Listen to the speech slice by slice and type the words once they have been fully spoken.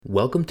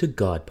Welcome to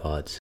God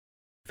Pods,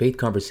 faith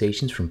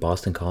conversations from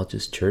Boston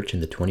College's Church in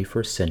the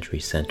 21st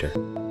Century Center.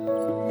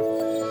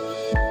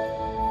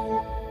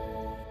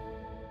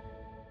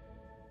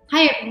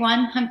 Hi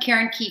everyone, I'm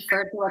Karen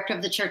Kiefer, Director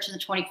of the Church in the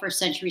 21st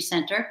Century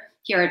Center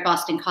here at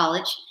Boston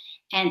College,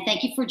 and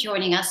thank you for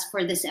joining us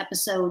for this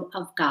episode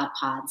of God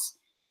Pods.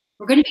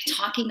 We're going to be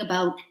talking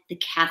about the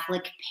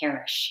Catholic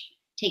parish,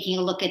 taking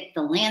a look at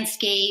the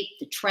landscape,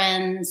 the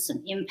trends,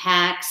 some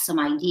impacts, some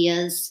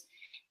ideas,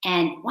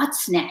 and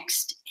what's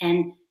next.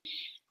 And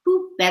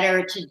who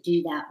better to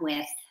do that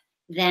with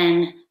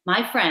than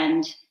my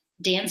friend,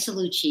 Dan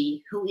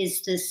Cellucci, who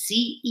is the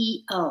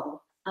CEO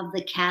of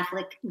the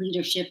Catholic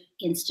Leadership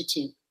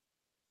Institute.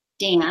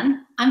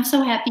 Dan, I'm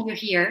so happy you're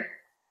here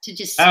to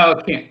just...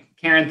 Oh,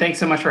 Karen, thanks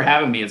so much for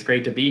having me. It's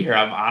great to be here.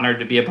 I'm honored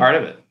to be a part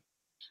of it.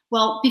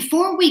 Well,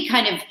 before we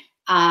kind of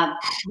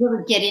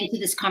really get into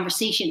this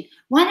conversation,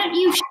 why don't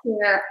you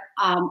share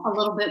a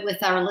little bit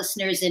with our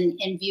listeners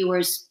and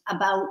viewers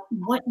about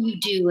what you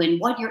do and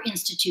what your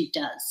institute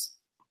does?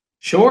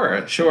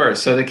 Sure.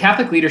 So the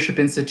Catholic Leadership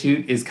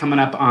Institute is coming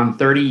up on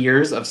 30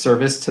 years of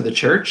service to the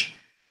church.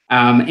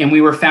 And we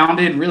were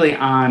founded really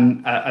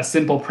on a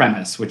simple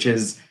premise, which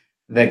is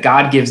that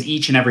God gives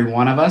each and every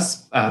one of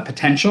us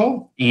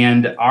potential,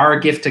 and our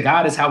gift to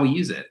God is how we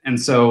use it.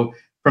 And so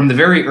from the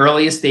very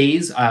earliest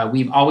days,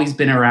 we've always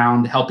been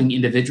around helping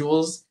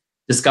individuals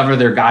discover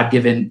their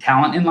God-given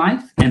talent in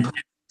life and put it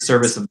in the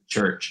service of the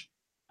church.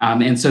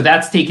 And so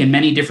that's taken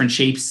many different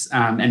shapes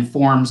and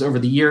forms over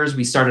the years.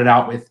 We started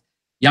out with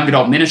young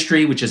adult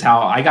ministry, which is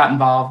how I got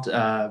involved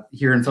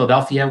here in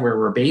Philadelphia, where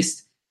we're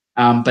based.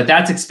 But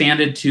that's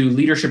expanded to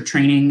leadership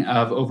training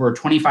of over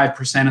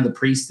 25% of the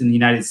priests in the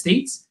United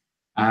States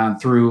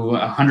through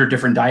 100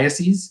 different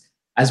dioceses,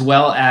 as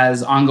well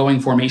as ongoing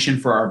formation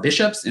for our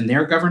bishops in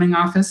their governing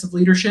office of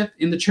leadership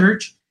in the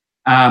church,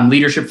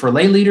 leadership for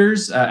lay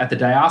leaders at the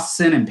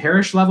diocesan and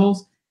parish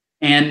levels,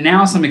 and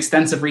now some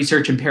extensive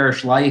research in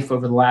parish life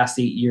over the last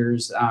 8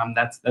 years.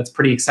 That's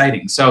pretty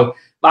exciting. So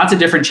lots of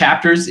different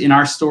chapters in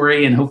our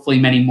story and hopefully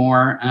many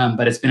more,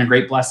 but it's been a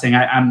great blessing.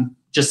 I'm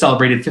just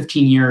celebrated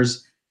 15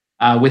 years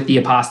with the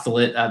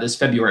apostolate this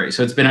February.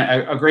 So it's been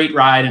a great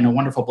ride and a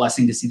wonderful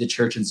blessing to see the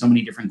church in so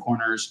many different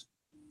corners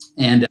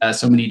and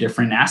so many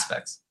different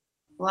aspects.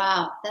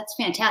 Wow, that's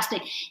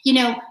fantastic. You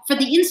know, for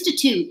the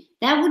Institute,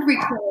 that would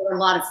require a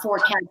lot of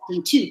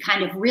forecasting too,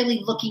 kind of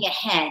really looking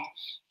ahead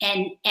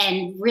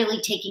and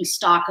really taking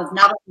stock of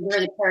not only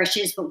where the parish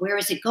is, but where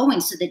is it going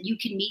so that you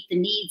can meet the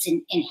needs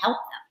and help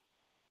them.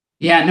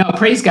 Yeah, no,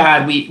 praise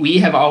God. We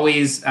have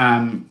always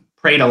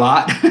prayed a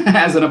lot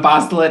as an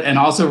apostolate and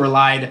also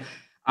relied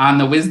on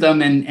the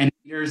wisdom and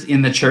leaders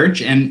in the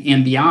church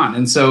and beyond.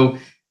 And so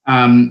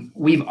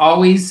we've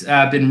always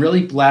been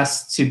really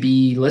blessed to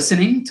be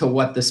listening to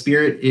what the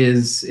Spirit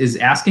is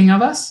asking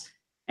of us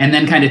and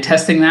then kind of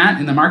testing that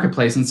in the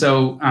marketplace. And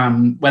so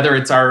whether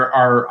it's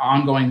our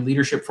ongoing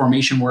leadership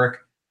formation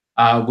work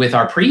with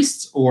our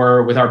priests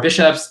or with our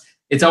bishops,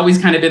 it's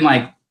always kind of been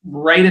like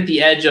right at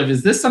the edge of,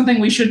 is this something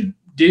we should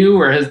do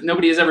or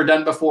nobody has ever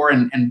done before?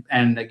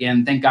 And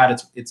again, thank God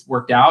it's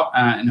worked out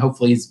and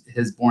hopefully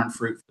has borne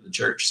fruit for the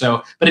church.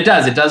 So, but it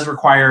does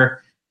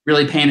require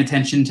really paying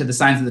attention to the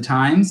signs of the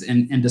times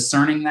and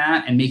discerning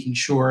that and making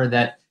sure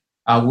that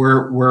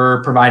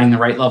we're providing the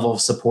right level of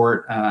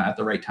support at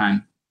the right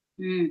time.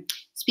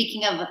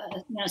 Speaking of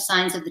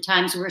signs of the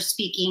times, we're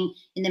speaking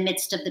in the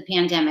midst of the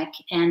pandemic,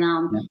 and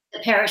the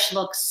parish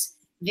looks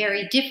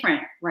very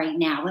different right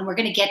now, and we're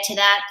going to get to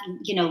that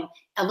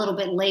a little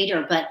bit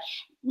later. But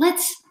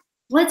let's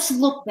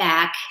look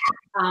back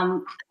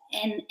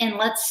and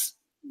let's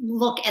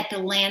look at the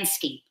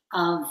landscape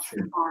of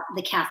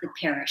the Catholic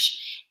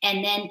parish,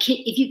 and then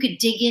if you could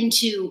dig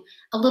into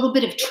a little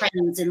bit of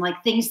trends and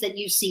like things that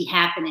you see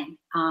happening,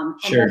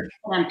 and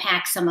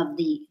unpack some of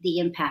the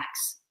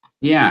impacts.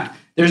 Yeah,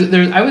 there's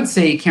I would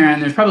say, Karen,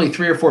 there's probably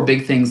 3 or 4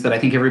 big things that I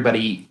think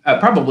everybody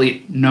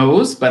probably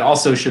knows, but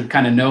also should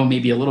kind of know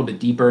maybe a little bit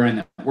deeper, and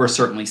that we're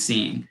certainly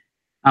seeing.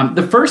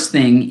 The first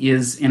thing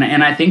is,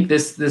 and I think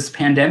this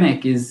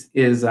pandemic is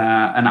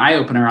an eye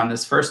opener on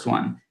this first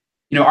one.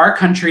 Our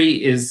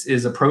country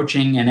is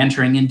approaching and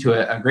entering into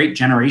a great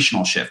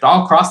generational shift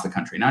all across the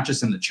country, not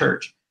just in the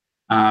church.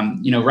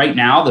 Right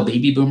now, the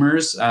baby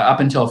boomers, up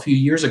until a few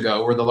years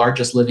ago, were the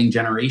largest living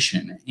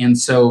generation. And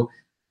so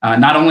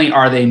not only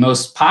are they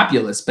most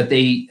populous, but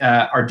they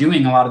are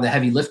doing a lot of the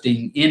heavy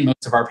lifting in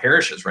most of our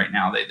parishes right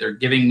now. They're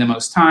giving the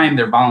most time,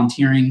 they're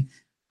volunteering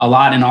a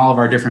lot in all of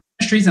our different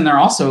ministries, and they're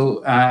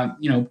also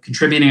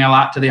contributing a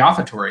lot to the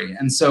offertory.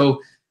 And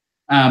so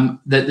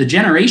the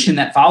generation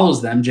that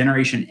follows them,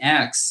 Generation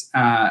X,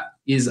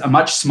 is a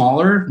much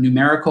smaller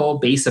numerical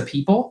base of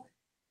people.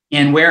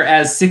 And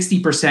whereas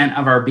 60%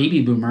 of our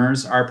baby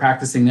boomers are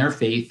practicing their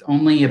faith,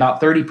 only about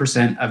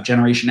 30% of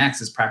Generation X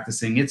is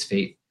practicing its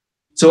faith.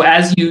 So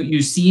as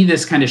you see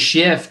this kind of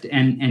shift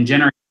and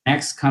Generation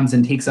X comes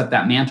and takes up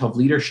that mantle of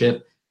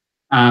leadership,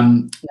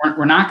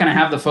 we're not going to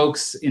have the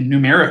folks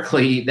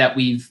numerically that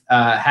we've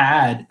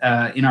had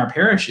in our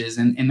parishes.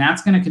 And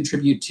that's going to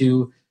contribute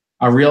to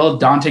a real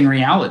daunting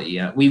reality.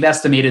 We've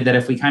estimated that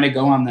if we kind of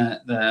go on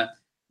the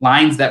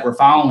lines that we're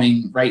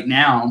following right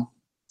now,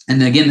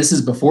 and again, this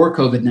is before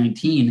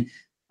COVID-19,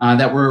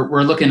 that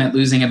we're looking at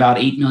losing about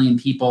 8 million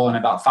people and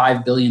about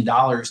 $5 billion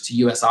to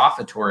U.S.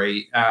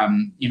 offertory,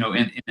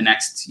 in the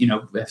next,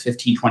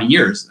 15, 20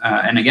 years.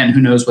 And again, who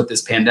knows what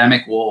this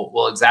pandemic will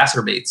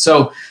exacerbate.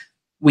 So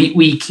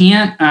we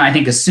can't, I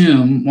think,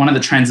 assume, one of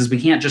the trends is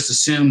we can't just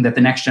assume that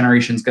the next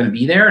generation is going to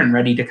be there and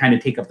ready to kind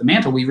of take up the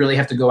mantle. We really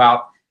have to go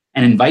out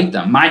and invite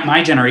them.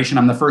 My generation,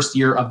 I'm the first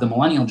year of the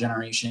millennial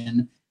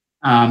generation,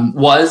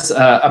 was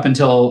up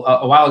until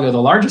a while ago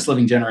the largest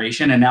living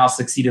generation, and now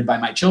succeeded by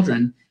my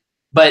children.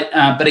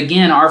 But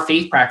again, our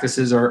faith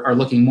practices are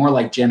looking more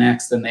like Gen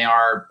X than they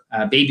are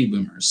baby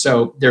boomers.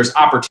 So there's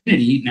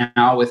opportunity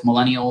now with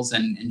millennials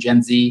and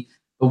Gen Z,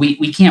 but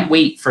we can't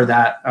wait for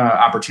that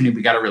opportunity.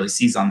 We got to really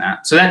seize on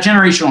that. So that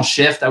generational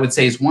shift, I would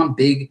say, is one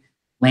big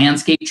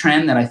landscape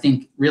trend that I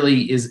think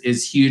really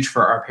is huge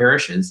for our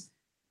parishes.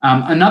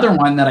 Another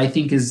one that I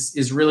think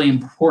is really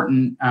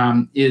important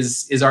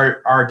is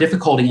our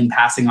difficulty in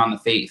passing on the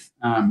faith.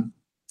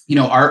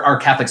 Our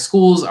Catholic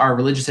schools, our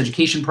religious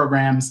education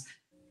programs,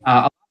 a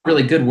lot of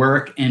really good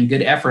work and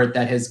good effort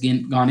that has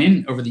gone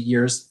in over the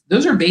years.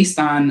 Those are based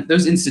on,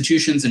 those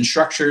institutions and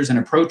structures and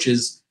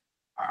approaches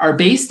are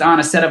based on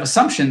a set of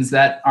assumptions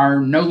that are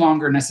no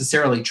longer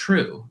necessarily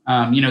true.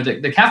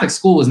 The Catholic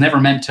school was never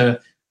meant to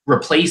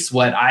replace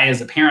what I as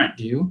a parent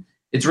do.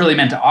 It's really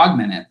meant to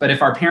augment it. But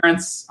if our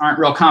parents aren't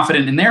real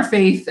confident in their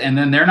faith and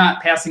then they're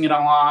not passing it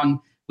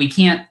along, we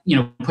can't,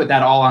 put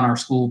that all on our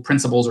school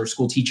principals or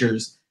school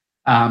teachers.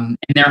 And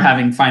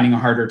they're finding a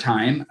harder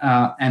time.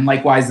 And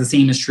likewise, the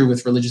same is true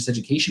with religious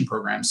education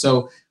programs.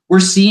 So we're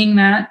seeing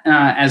that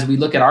as we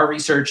look at our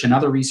research and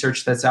other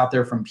research that's out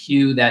there from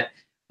Pew, that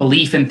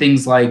belief in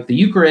things like the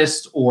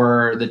Eucharist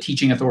or the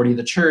teaching authority of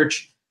the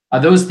church,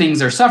 those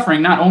things are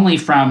suffering not only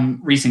from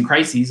recent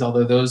crises,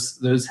 although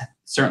those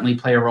certainly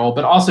play a role,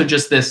 but also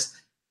just this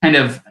kind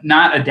of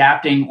not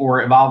adapting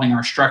or evolving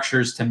our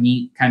structures to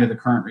meet kind of the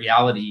current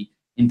reality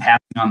in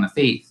passing on the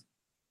faith.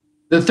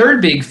 The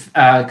third big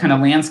kind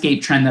of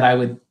landscape trend that I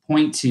would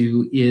point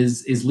to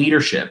is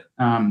leadership.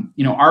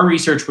 Our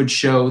research would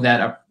show that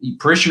a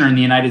parishioner in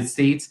the United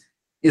States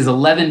is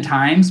 11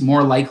 times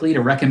more likely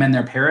to recommend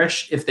their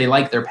parish if they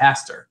like their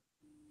pastor.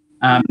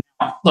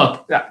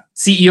 Look,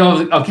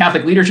 CEO of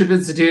Catholic Leadership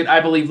Institute, I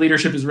believe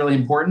leadership is really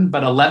important,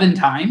 but 11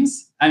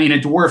 times,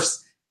 it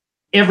dwarfs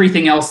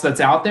everything else that's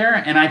out there.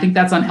 And I think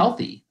that's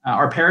unhealthy.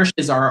 Our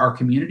parishes are our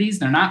communities.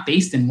 They're not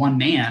based in one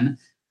man.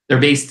 They're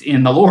based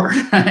in the Lord,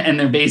 and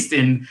they're based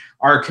in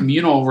our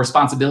communal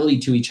responsibility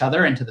to each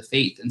other and to the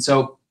faith. And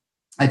so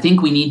I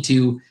think we need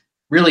to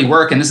really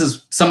work, and this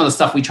is some of the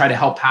stuff we try to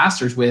help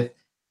pastors with,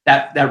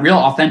 that real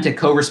authentic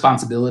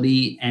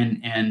co-responsibility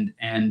and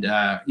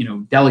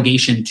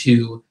delegation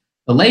to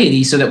the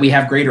laity, so that we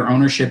have greater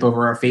ownership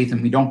over our faith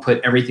and we don't put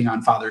everything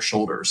on Father's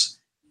shoulders.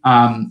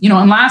 And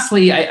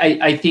lastly,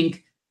 I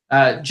think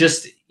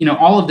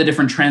all of the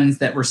different trends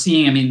that we're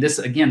seeing.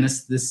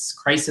 This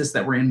crisis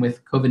that we're in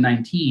with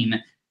COVID-19,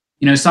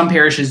 some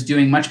parishes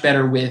doing much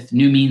better with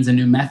new means and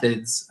new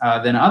methods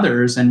than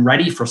others, and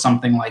ready for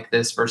something like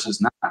this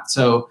versus not.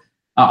 So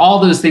all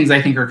those things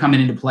I think are coming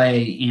into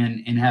play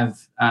and have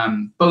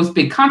both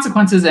big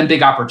consequences and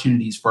big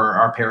opportunities for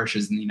our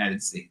parishes in the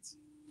United States.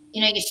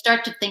 You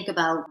start to think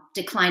about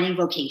declining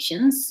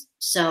vocations.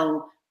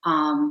 So,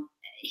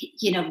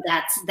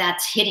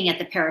 that's hitting at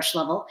the parish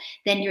level.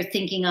 Then you're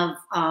thinking of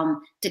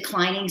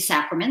declining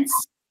sacraments,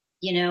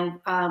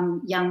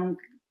 young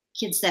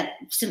kids that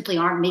simply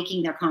aren't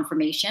making their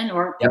confirmation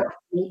or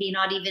maybe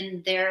not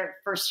even their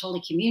first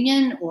Holy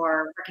Communion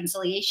or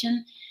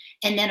reconciliation.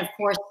 And then, of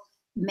course,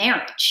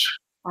 marriage,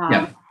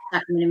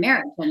 sacrament of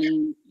marriage.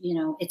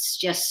 It's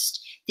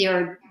just,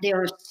 there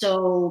are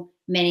so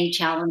many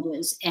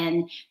challenges.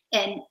 And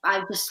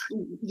I just,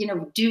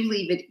 do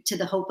leave it to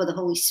the hope of the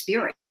Holy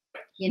Spirit,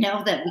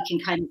 that we can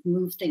kind of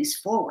move things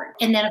forward.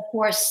 And then, of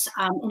course,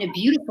 in a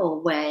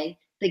beautiful way,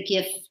 the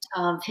gift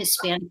of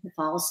Hispanic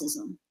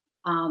Catholicism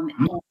and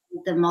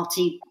the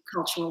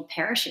multicultural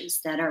parishes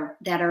that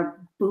are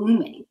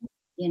booming,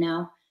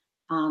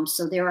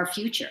 so they're our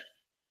future.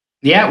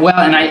 Yeah, well,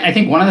 and I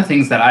think one of the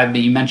things that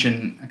you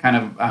mentioned kind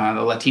of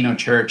the Latino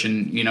church,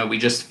 and, we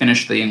just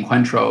finished the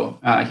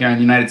Encuentro here in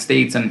the United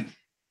States. And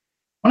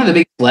one of the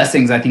big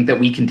blessings I think that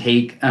we can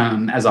take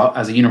as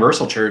a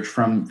universal church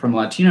from the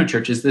Latino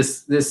church is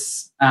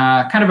this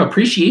kind of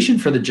appreciation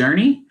for the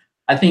journey.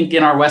 I think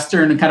in our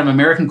Western kind of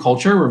American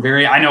culture, we're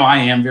very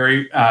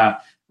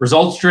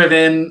results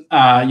driven.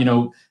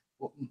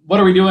 What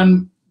are we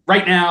doing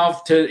right now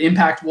to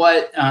impact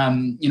what?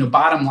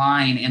 Bottom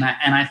line. And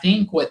I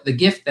think what the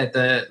gift that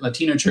the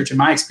Latino church, in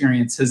my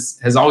experience,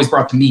 has always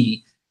brought to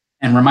me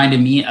and reminded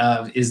me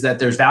of is that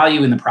there's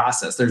value in the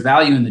process. There's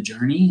value in the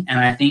journey. And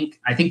I think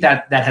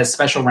that has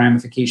special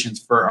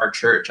ramifications for our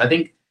church. I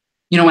think,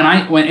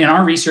 when in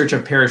our research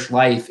of parish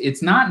life,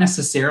 it's not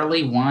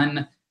necessarily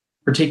one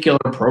particular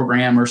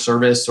program or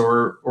service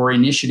or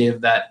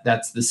initiative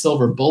that's the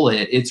silver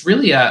bullet. It's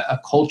really a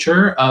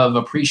culture of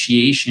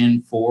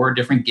appreciation for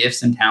different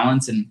gifts and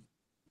talents, and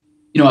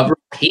of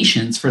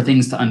patience for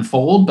things to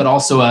unfold, but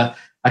also a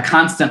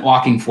constant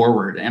walking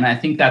forward. And I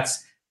think that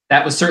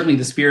was certainly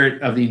the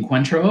spirit of the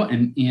Encuentro,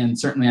 and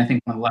certainly I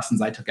think one of the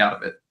lessons I took out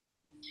of it.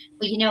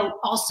 But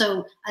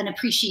also an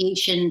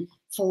appreciation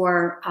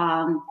for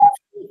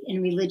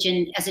in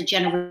religion as a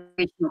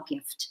generational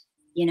gift,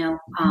 and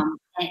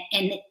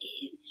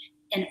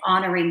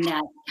honoring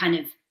that kind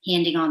of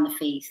handing on the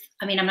faith.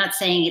 I mean, I'm not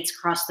saying it's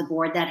across the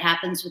board that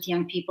happens with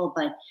young people,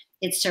 but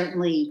it's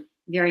certainly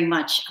very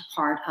much a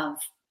part of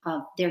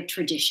their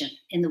tradition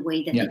in the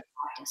way that they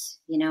practice,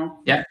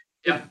 Yeah,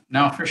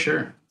 no, for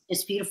sure.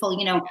 It's beautiful.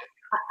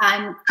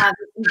 I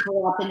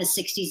grew up in the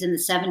 60s and the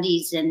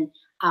 70s, and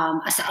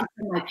aside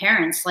from my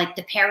parents, like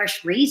the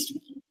parish raised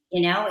me,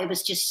 it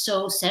was just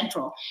so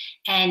central.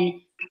 And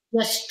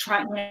just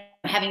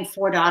having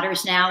 4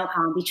 daughters now,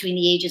 between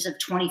the ages of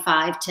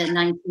 25 to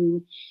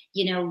 19,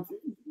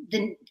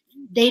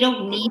 they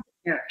don't need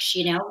parish,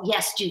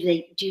 yes, do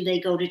they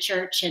go to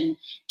church, and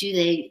do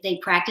they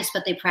practice,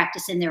 but they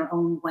practice in their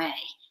own way.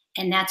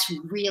 And that's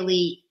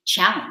really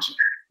challenging,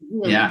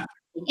 really,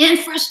 and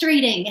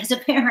frustrating as a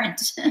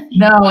parent.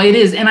 No, it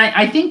is. And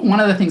I think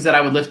one of the things that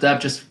I would lift up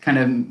just kind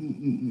of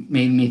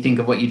made me think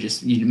of what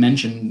you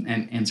mentioned,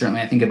 and certainly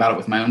I think about it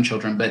with my own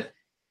children, but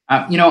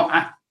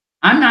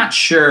I'm not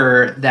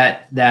sure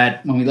that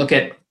when we look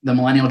at the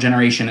millennial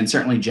generation, and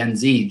certainly Gen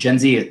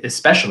Z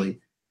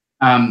especially,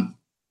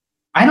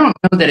 I don't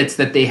know that it's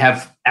that they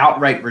have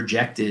outright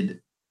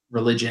rejected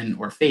religion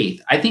or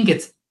faith. I think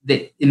it's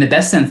that, in the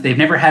best sense, they've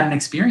never had an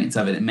experience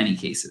of it in many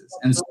cases.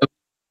 And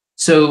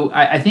so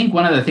I think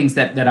one of the things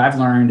that I've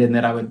learned, and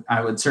that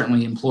I would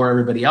certainly implore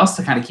everybody else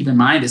to kind of keep in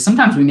mind, is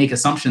sometimes we make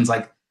assumptions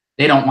like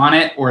they don't want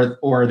it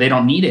or they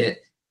don't need it.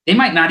 They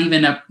might not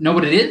even know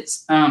what it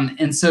is.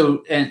 And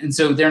so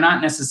they're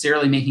not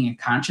necessarily making a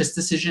conscious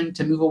decision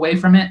to move away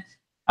from it.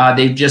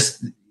 They've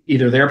just,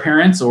 either their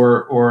parents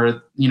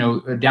or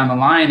down the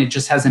line, it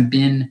just hasn't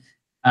been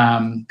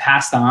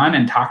passed on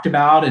and talked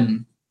about.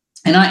 And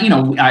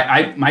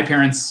my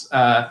parents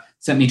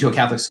sent me to a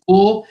Catholic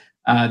school.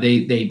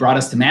 They brought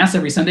us to Mass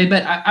every Sunday,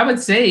 but I would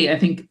say, I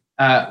think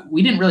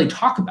we didn't really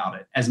talk about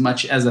it as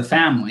much as a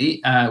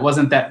family. It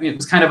wasn't that, it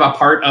was kind of a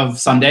part of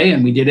Sunday,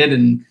 and we did it,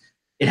 and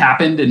it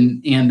happened.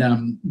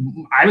 And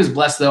I was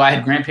blessed, though. I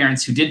had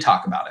grandparents who did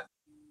talk about it.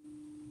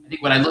 I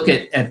think when I look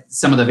at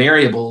some of the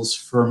variables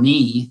for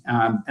me,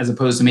 as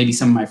opposed to maybe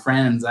some of my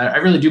friends, I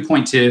really do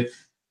point to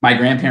my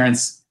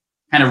grandparents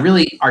kind of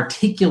really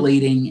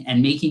articulating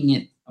and making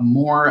it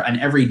more an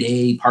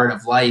everyday part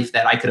of life,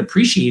 that I could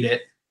appreciate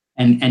it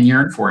and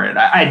yearn for it.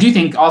 I do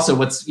think also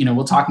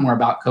we'll talk more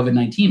about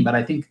COVID-19, but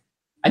I think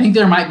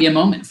there might be a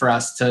moment for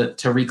us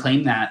to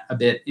reclaim that a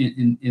bit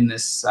in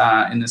this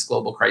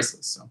global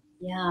crisis. So.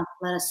 Yeah,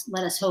 let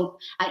us hope.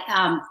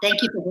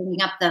 Thank you for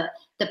bringing up the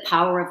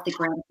power of the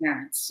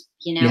grandparents,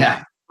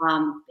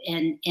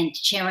 and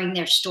sharing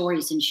their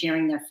stories and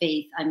sharing their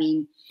faith. I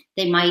mean,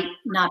 they might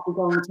not be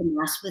going to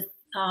Mass with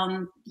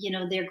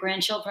their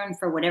grandchildren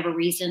for whatever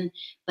reason,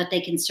 but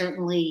they can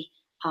certainly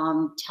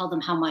tell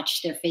them how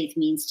much their faith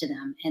means to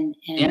them, and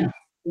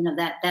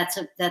that's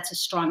a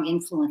strong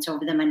influence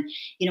over them. And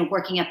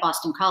working at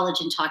Boston College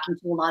and talking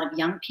to a lot of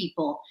young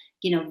people,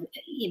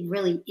 it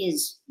really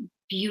is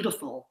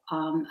beautiful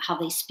how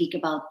they speak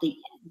about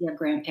their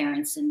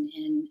grandparents and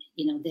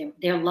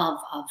their love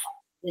of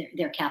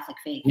their Catholic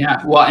faith.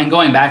 Yeah, well, and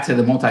going back to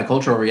the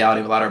multicultural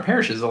reality of a lot of our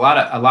parishes, a lot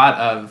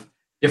of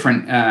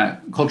different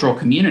cultural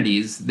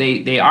communities,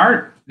 they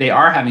are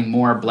having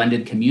more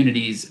blended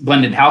communities,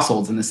 blended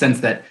households, in the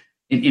sense that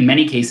in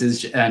many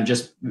cases,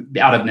 just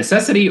out of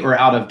necessity or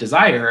out of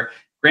desire,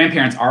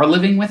 grandparents are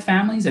living with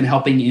families and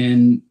helping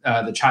in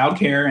the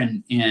childcare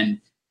and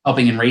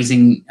helping in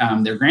raising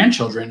their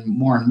grandchildren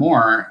more and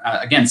more.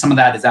 Again, some of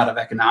that is out of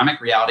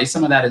economic reality.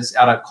 Some of that is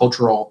out of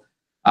cultural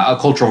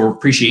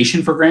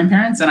appreciation for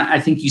grandparents. And I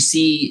think you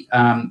see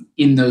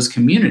in those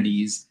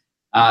communities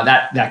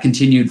that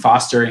continued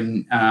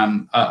fostering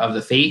of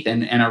the faith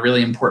and a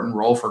really important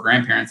role for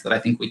grandparents that I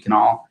think we can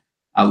all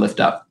lift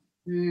up.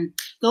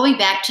 Going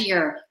back to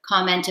your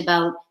comment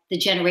about the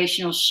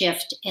generational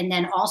shift, and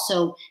then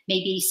also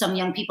maybe some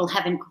young people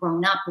haven't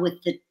grown up with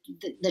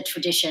the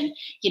tradition.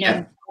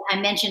 I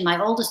mentioned my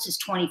oldest is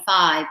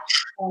 25,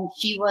 and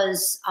she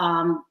was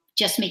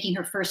just making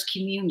her first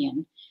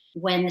communion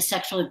when the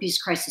sexual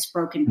abuse crisis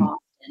broke in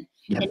Boston.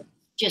 Yep. It's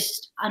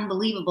just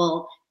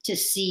unbelievable to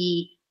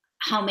see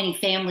how many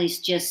families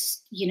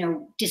just,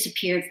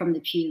 disappeared from the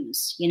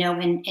pews,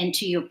 and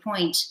to your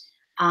point,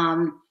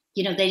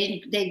 they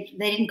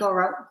didn't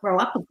grow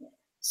up with it.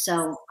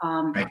 So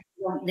right.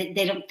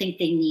 they don't think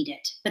they need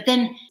it. But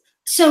then,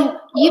 so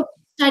you've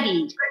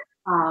studied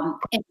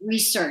and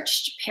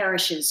researched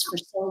parishes for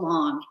so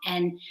long,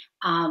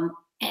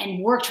 and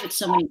worked with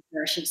so many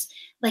parishes.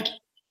 Like,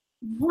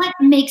 what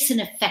makes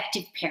an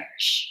effective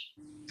parish?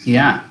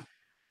 Yeah.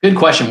 Good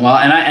question. Well,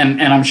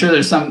 and I'm sure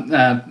there's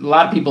a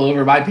lot of people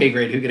over my pay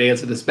grade who could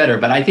answer this better,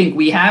 but I think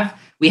we have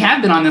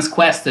been on this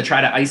quest to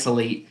try to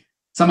isolate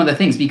some of the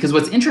things, because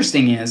what's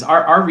interesting is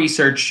our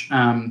research,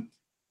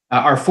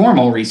 our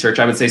formal research,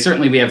 I would say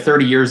certainly we have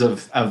 30 years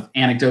of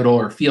anecdotal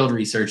or field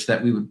research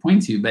that we would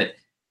point to, but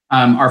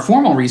our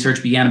formal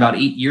research began about 8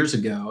 years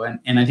ago,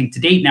 and I think to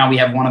date now we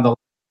have one of the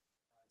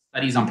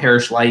studies on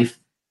parish life,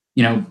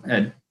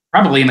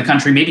 probably in the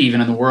country, maybe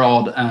even in the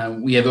world.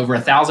 We have over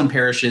 1,000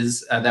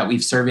 parishes that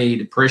we've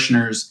surveyed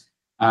parishioners,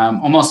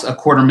 almost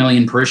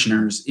 250,000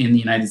 parishioners in the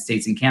United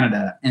States and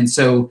Canada. And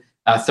so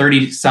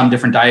 30 some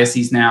different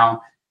dioceses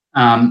now.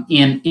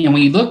 And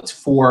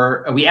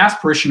we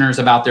asked parishioners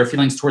about their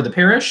feelings toward the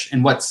parish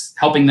and what's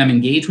helping them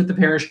engage with the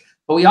parish.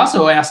 But we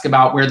also ask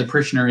about where the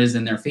parishioner is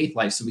in their faith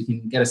life, so we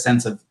can get a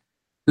sense of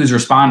who's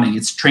responding.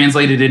 It's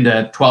translated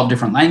into 12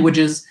 different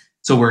languages.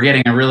 So we're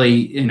getting a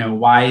really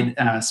wide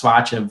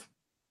swatch of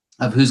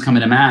who's coming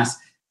to Mass.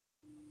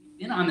 We've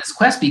been on this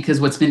quest because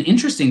what's been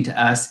interesting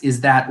to us is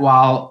that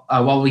while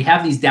we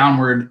have these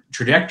downward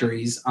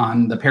trajectories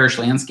on the parish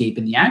landscape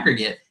in the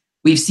aggregate,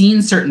 we've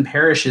seen certain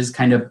parishes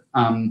kind of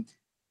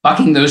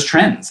bucking those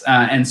trends.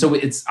 And so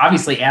it's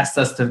obviously asked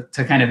us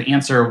to kind of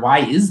answer, why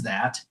is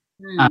that?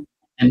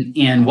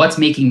 And what's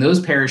making those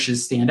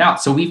parishes stand out?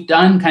 So we've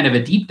done kind of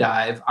a deep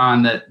dive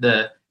on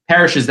the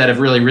parishes that have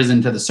really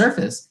risen to the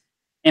surface.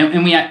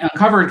 And we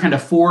uncovered kind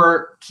of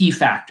 4 key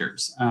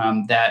factors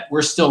that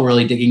we're still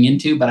really digging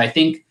into, but I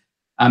think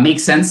make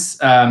sense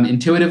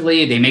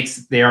intuitively.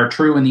 They are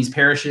true in these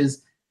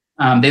parishes.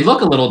 They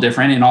look a little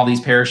different in all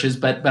these parishes,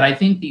 but I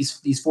think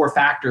these 4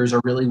 factors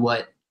are really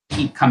what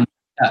keep coming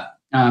up.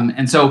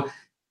 And so,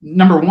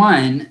 number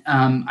one,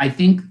 I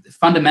think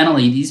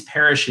fundamentally these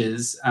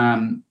parishes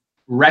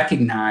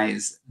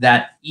recognize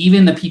that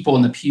even the people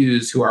in the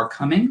pews who are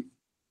coming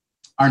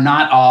are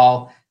not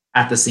all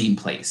at the same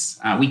place.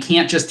 We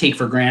can't just take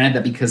for granted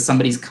that because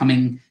somebody's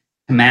coming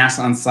to Mass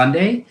on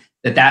Sunday,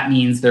 that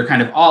means they're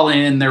kind of all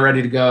in, they're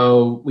ready to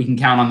go, we can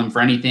count on them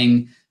for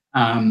anything.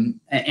 And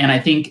I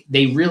think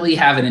they really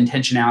have an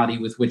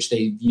intentionality with which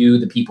they view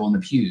the people in the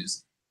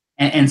pews.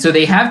 And so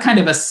they have kind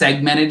of a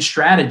segmented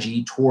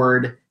strategy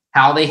toward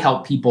how they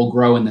help people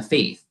grow in the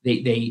faith.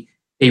 They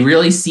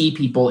really see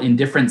people in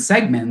different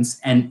segments,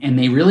 and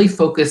they really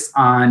focus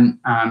on,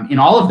 in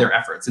all of their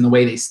efforts, in the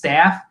way they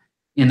staff,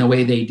 in the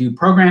way they do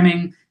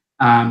programming,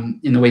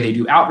 in the way they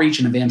do outreach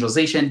and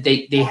evangelization.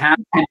 They have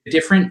kind of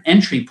different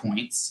entry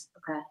points.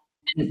 Okay.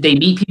 They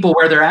meet people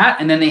where they're at,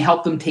 and then they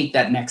help them take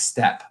that next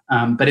step.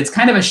 But it's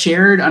kind of a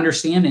shared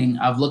understanding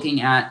of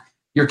looking at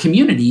your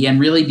community and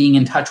really being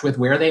in touch with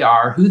where they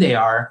are, who they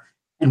are,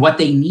 and what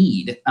they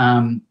need,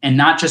 and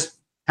not just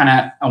kind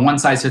of a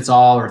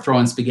one-size-fits-all or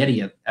throwing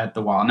spaghetti at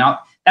the wall.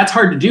 Now, that's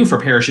hard to do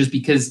for parishes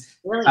because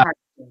really hard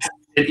to do.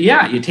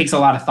 It takes a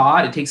lot of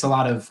thought. It takes a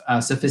lot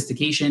of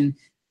sophistication.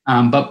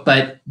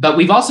 But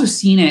we've also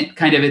seen it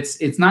kind of,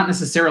 it's not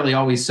necessarily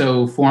always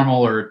so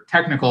formal or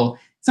technical.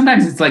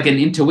 Sometimes it's like an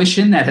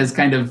intuition that has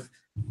kind of,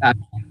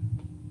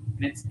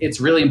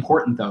 it's really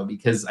important though,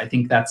 because I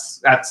think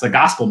that's a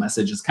gospel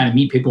message, is kind of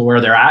meet people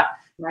where they're at,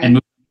 right, and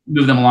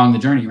move them along the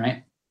journey,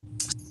 right?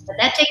 But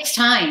that takes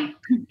time.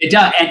 It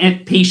does,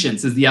 and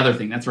patience is the other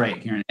thing. That's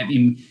right, Karen. I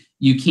mean,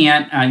 you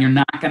can't, you're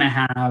not going to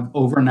have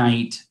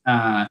overnight,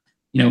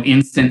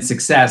 instant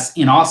success.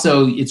 And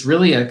also, it's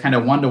really a kind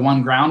of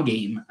one-to-one ground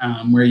game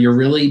where you're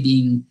really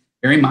being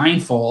very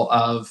mindful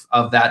of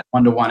that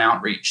one-to-one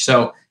outreach.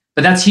 So,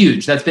 but that's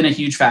huge. That's been a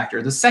huge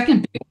factor. The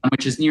second big one,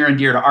 which is near and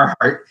dear to our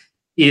heart,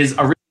 is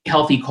a really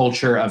healthy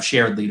culture of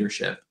shared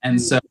leadership. And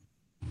so,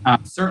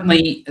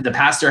 certainly, the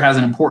pastor has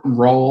an important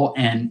role,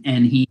 and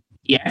he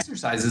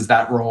exercises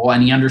that role,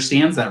 and he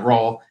understands that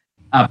role.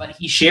 But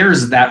he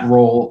shares that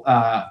role,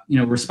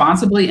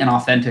 responsibly and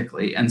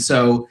authentically. And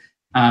so,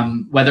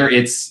 whether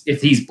it's,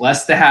 if he's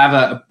blessed to have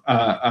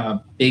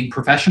a big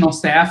professional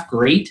staff,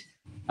 great.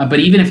 But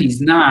even if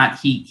he's not,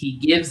 he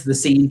gives the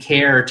same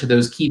care to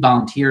those key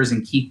volunteers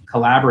and key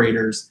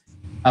collaborators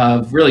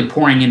of really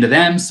pouring into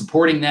them,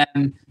 supporting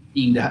them,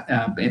 being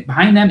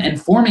behind them,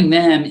 and forming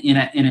them in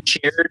a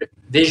shared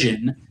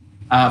vision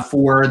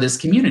for this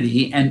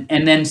community,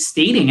 and then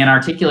stating and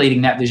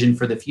articulating that vision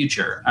for the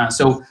future.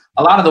 So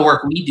a lot of the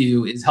work we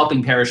do is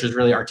helping parishes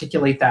really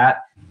articulate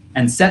that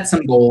and set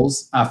some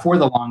goals for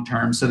the long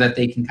term, so that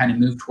they can kind of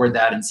move toward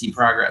that and see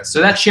progress.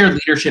 So that shared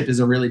leadership is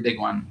a really big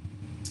one.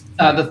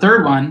 The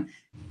third one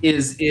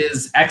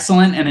is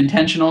excellent and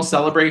intentional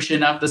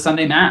celebration of the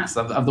Sunday Mass,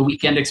 of the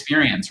weekend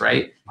experience,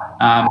 right?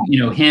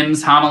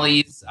 Hymns,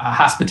 homilies,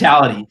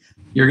 hospitality.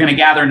 You're going to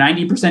gather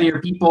 90% of your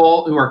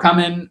people who are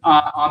coming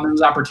on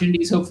those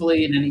opportunities,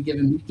 hopefully, in any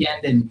given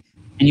weekend. And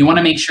you want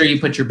to make sure you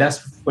put your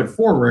best foot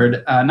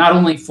forward, not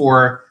only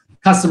for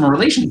customer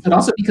relations, but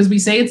also because we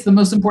say it's the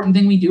most important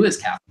thing we do as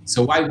Catholics.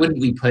 So why wouldn't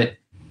we put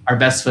our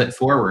best foot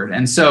forward?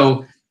 And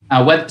so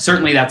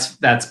certainly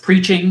that's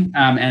preaching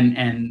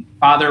and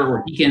father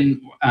or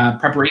deacon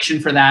preparation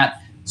for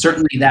that.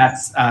 Certainly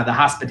that's the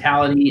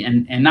hospitality,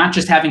 and not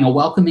just having a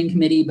welcoming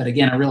committee, but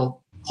again, a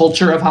real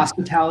culture of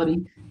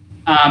hospitality.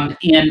 And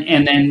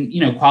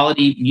then,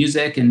 quality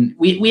music. And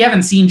we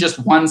haven't seen just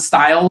one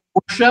style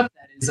of worship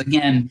that is,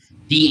 again,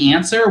 the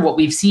answer. What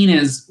we've seen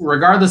is,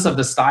 regardless of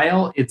the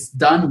style, it's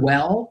done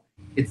well,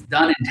 it's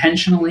done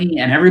intentionally,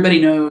 and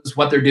everybody knows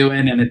what they're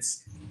doing. And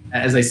it's,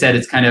 as I said,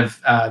 it's kind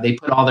of, they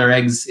put all their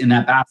eggs in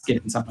that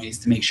basket in some ways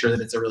to make sure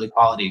that it's a really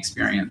quality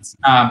experience.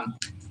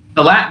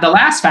 The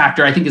last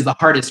factor, I think, is the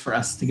hardest for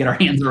us to get our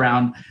hands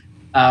around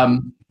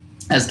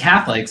as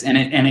Catholics, and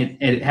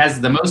it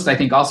has the most, I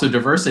think, also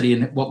diversity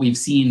in what we've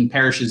seen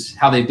parishes,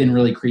 how they've been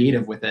really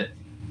creative with it.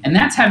 And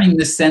that's having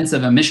this sense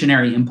of a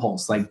missionary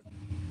impulse, like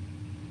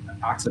it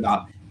talks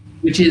about,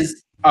 which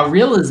is a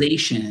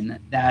realization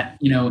that,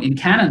 in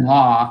canon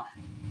law,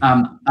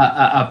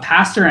 a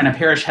pastor and a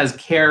parish has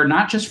care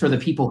not just for the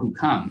people who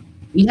come.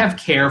 We have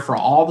care for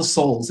all the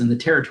souls in the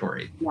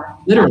territory.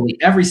 Literally,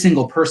 every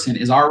single person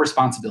is our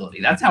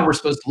responsibility. That's how we're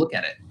supposed to look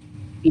at it.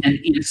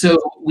 And so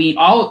we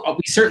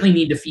certainly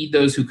need to feed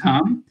those who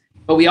come,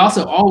 but we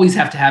also always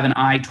have to have an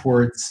eye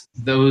towards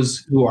those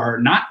who are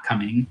not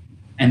coming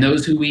and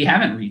those who we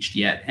haven't reached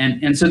yet.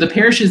 And so the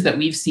parishes that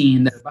we've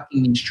seen that are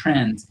bucking these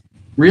trends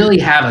really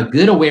have a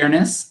good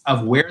awareness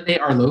of where they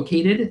are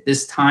located,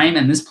 this time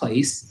and this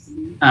place.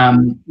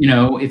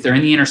 If they're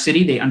in the inner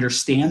city, they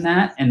understand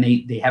that, and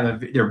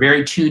they're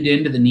very tuned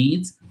into the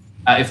needs.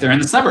 If they're in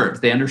the suburbs,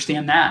 they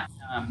understand that.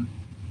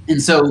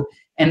 And so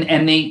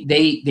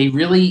they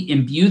really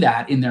imbue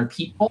that in their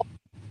people,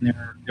 in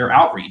their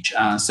outreach.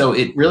 So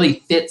it really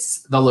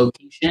fits the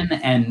location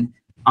and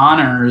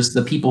honors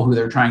the people who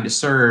they're trying to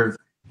serve.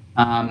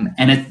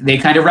 And they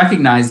kind of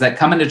recognize that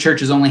coming to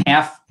church is only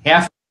half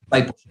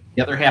discipleship.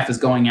 The other half is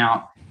going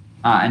out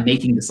and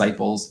making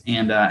disciples.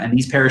 And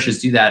these parishes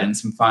do that in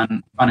some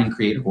fun and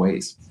creative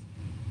ways.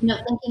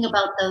 Thinking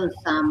about those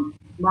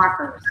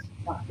markers,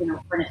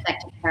 for an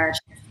effective parish,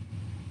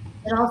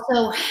 it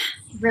also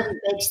really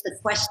begs the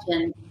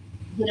question,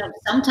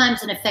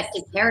 sometimes an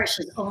effective parish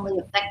is only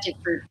effective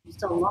for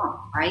so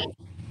long, right?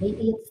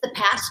 Maybe it's the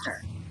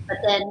pastor, but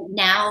then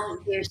now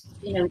there's,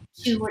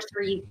 2 or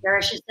 3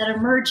 parishes that are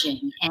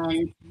merging,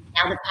 and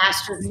now the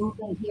pastor is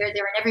moving here,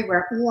 there, and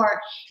everywhere. Or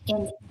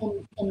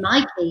in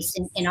my case,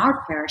 in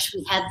our parish,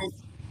 we had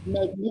this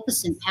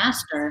magnificent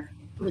pastor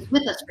who was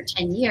with us for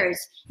 10 years,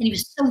 and he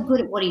was so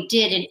good at what he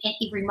did, and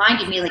he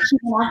reminded me, like, he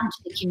went out into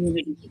the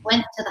community, he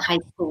went to the high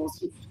schools,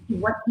 he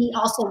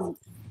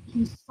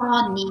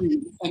saw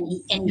need, and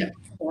he was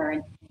there,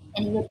 and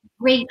he had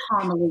great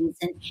homilies,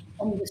 and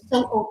he was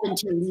so open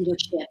to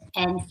leadership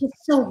and just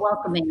so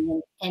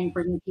welcoming and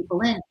bringing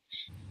people in.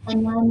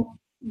 And then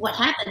what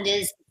happened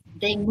is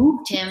they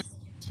moved him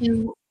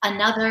to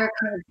another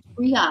kind of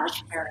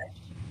triage parish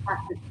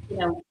after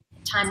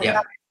time was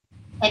up,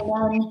 and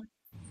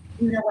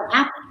then what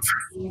happens,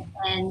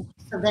 and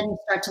so then you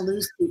start to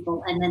lose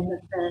people, and then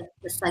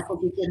the cycle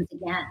begins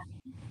again.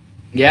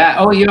 Yeah.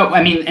 Oh,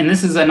 and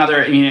this is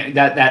another,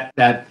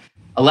 that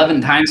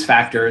 11 times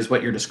factor is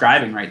what you're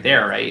describing right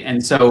there, right?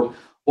 And so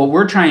what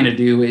we're trying to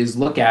do is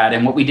look at,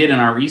 and what we did in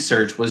our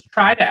research was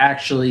try to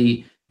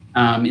actually,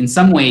 in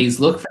some ways,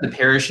 look for the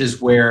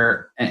parishes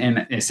where,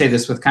 and I say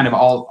this with kind of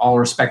all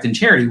respect and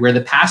charity, where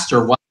the pastor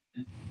wasn't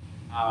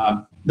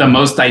the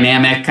most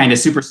dynamic kind of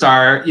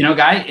superstar,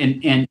 guy,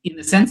 and in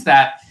the sense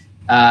that,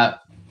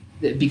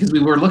 because we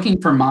were looking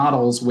for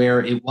models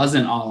where it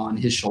wasn't all on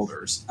his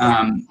shoulders,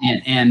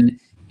 and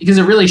because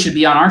it really should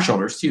be on our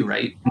shoulders too,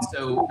 right? And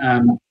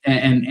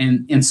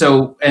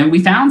so and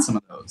we found some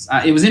of those.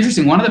 It was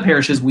interesting. One of the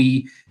parishes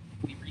we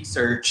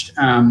researched,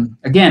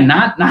 again,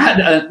 not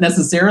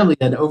necessarily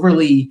an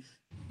overly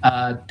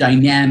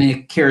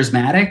dynamic,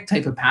 charismatic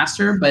type of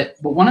pastor, but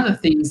one of the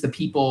things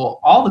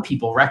all the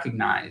people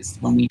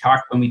recognized when we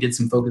did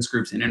some focus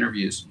groups and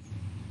interviews.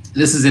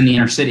 This is in the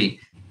inner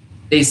city.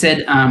 They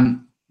said,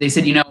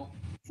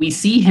 we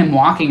see him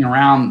walking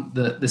around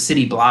the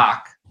city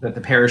block that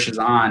the parish is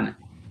on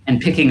and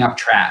picking up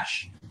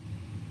trash.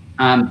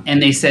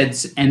 And they said,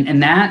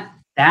 and that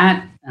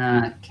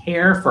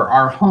care for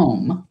our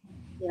home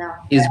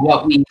is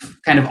what we've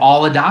kind of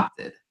all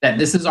adopted, that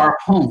this is our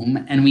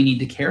home and we need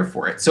to care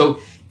for it. So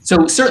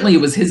certainly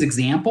it was his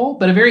example,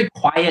 but a very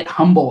quiet,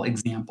 humble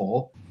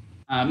example.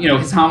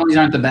 His homilies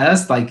aren't the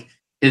best, like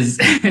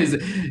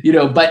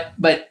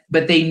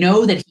but they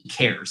know that he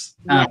cares.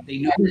 They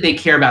know that they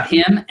care about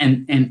him,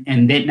 and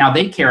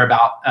they care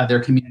about their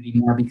community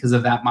more because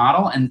of that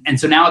model. And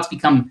so now it's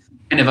become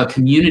kind of a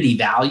community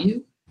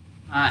value.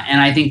 And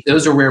I think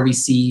those are where we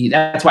see,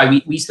 that's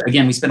why we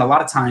spend a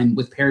lot of time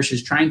with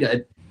parishes trying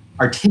to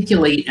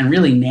articulate and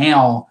really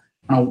nail,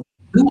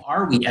 who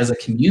are we as a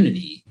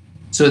community,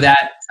 so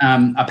that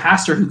a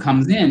pastor who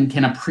comes in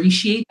can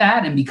appreciate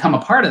that and become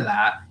a part of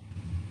that.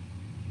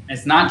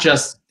 It's not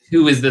just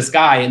who is this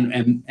guy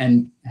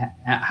and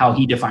how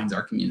he defines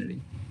our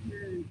community.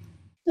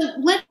 So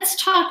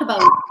let's talk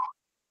about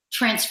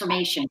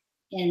transformation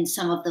in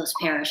some of those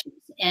parishes.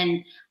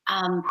 And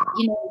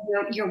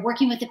you're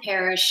working with the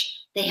parish.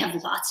 They have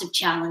lots of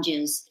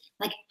challenges.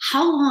 Like,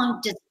 how long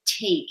does it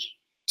take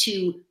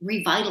to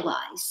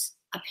revitalize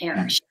a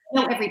parish? I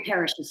know every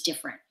parish is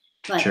different,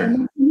 but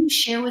Can you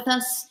share with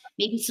us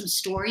maybe some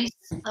stories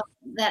of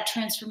that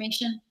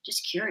transformation?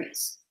 Just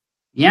curious.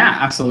 Yeah,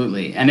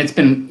 absolutely. And it's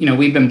been,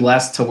 we've been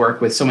blessed to work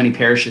with so many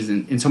parishes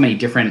in so many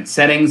different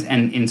settings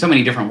and in so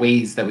many different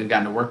ways that we've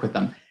gotten to work with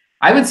them.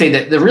 I would say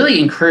that the really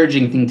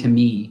encouraging thing to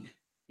me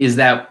is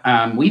that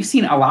we've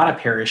seen a lot of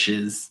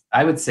parishes,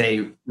 I would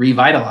say,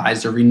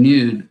 revitalized or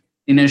renewed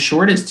in as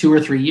short as 2 or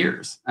 3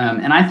 years.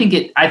 And I think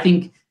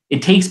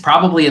it takes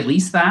probably at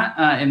least that,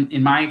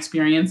 in my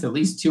experience, at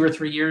least 2 or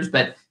 3 years.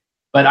 But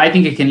I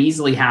think it can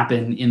easily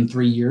happen in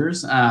 3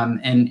 years.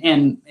 And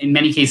in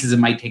many cases, it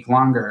might take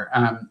longer.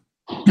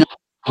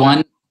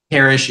 One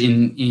parish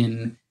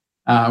in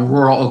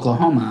rural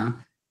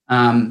Oklahoma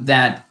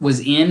that was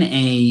in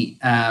a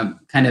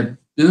kind of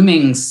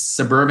booming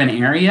suburban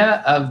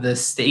area of the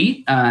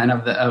state and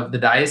of the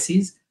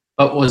diocese,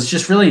 but was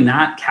just really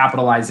not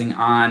capitalizing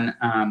on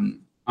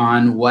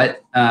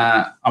what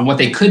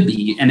they could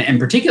be, and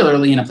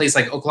particularly in a place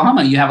like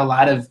Oklahoma, you have a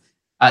lot of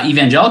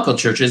evangelical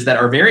churches that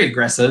are very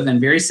aggressive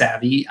and very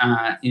savvy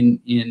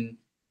in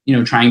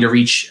trying to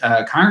reach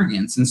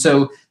congregants, and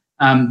so.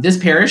 This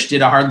parish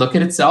did a hard look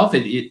at itself.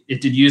 It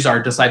did use our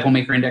Disciple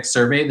Maker Index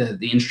survey,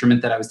 the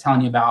instrument that I was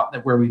telling you about,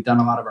 where we've done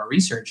a lot of our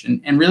research,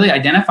 and really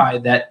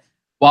identified that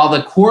while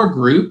the core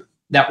group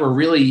that were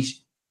really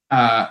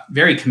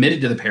very committed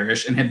to the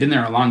parish and had been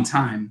there a long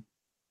time,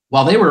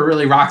 while they were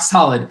really rock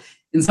solid,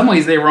 in some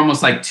ways they were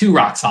almost like too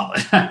rock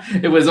solid.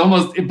 It was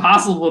almost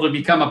impossible to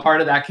become a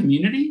part of that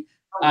community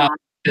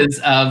because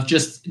of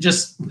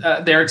just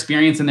their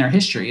experience and their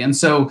history. And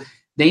so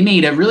they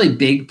made a really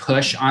big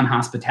push on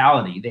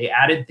hospitality. They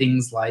added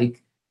things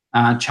like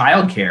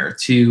childcare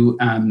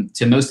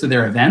to most of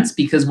their events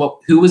because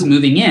who was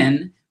moving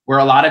in were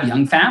a lot of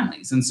young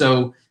families. And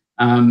so,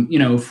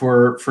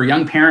 for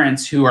young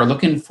parents who are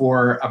looking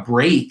for a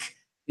break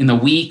in the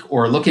week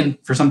or looking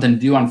for something to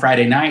do on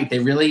Friday night, they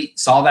really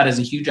saw that as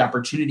a huge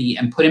opportunity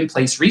and put in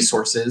place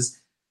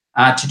resources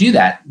to do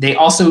that. They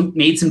also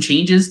made some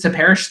changes to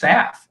parish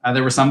staff.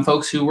 There were some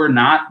folks who were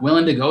not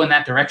willing to go in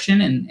that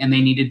direction, and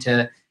they needed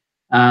to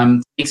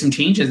make some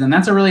changes. And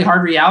that's a really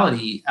hard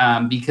reality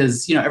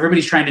because,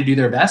 everybody's trying to do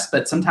their best,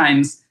 but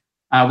sometimes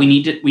we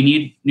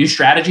need new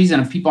strategies.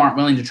 And if people aren't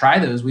willing to try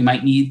those, we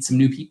might need some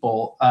new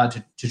people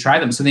to try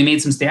them. So they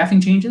made some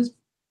staffing changes.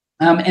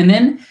 And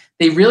then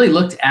they really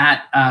looked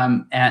at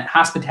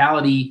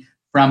hospitality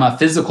from a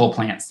physical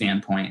plant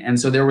standpoint. And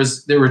so there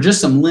were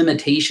just some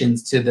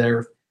limitations to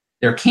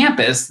their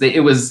campus.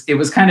 It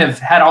was kind of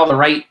had all the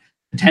right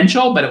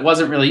potential, but it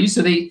wasn't really used.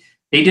 So they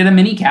did a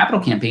mini capital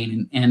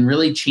campaign and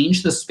really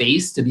changed the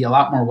space to be a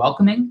lot more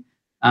welcoming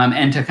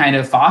and to kind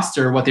of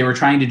foster what they were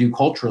trying to do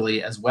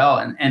culturally as well.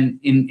 And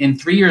in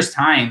 3 years'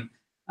 time,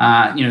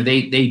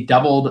 they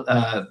doubled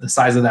the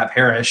size of that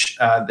parish.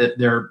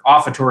 Their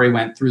offertory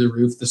went through the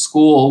roof. The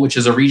school, which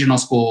is a regional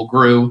school,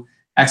 grew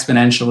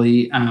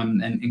exponentially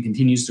and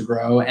continues to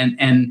grow.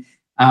 And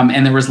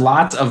there was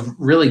lots of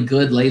really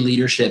good lay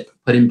leadership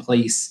put in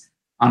place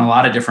on a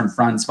lot of different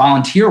fronts,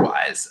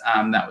 volunteer-wise.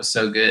 That was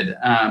so good.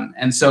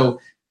 And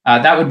so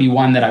that would be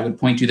one that I would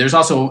point to. There's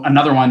also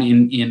another one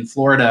in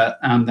Florida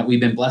that we've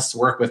been blessed to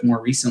work with more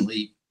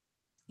recently.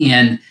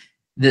 And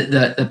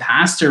the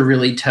pastor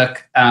really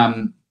took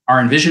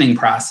our envisioning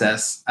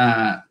process,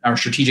 our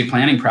strategic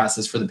planning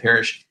process for the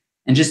parish,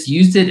 and just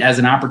used it as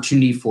an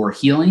opportunity for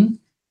healing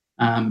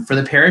for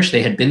the parish.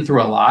 They had been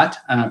through a lot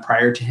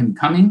prior to him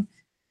coming.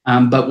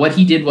 But what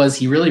he did was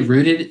he really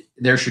rooted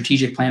their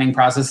strategic planning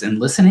process in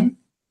listening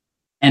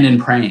and in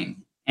praying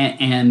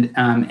and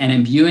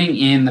imbuing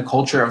in the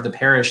culture of the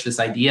parish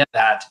this idea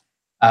that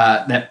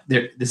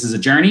this is a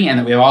journey and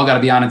that we all got to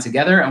be on it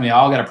together and we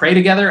all got to pray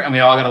together and we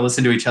all got to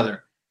listen to each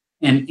other.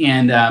 And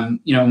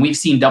we've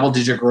seen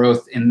double-digit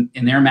growth in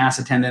their mass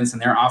attendance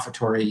and their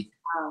offertory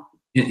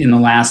in the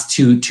last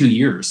two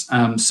years.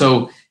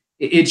 So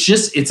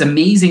it's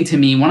amazing to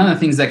me. One of the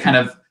things that kind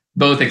of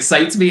both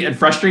excites me and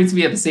frustrates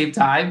me at the same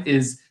time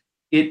is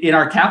in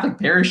our Catholic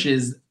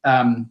parishes,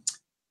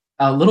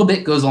 a little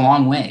bit goes a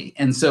long way.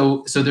 And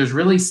so there's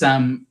really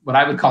some, what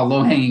I would call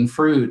low-hanging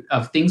fruit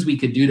of things we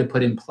could do to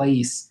put in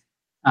place.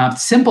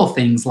 Simple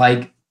things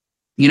like,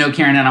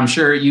 Karen, and I'm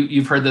sure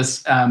you've heard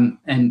this,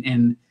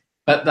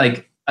 but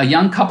like a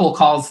young couple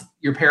calls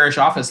your parish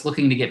office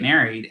looking to get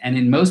married. And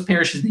in most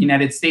parishes in the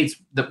United States,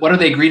 what are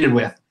they greeted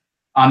with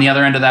on the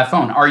other end of that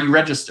phone? Are you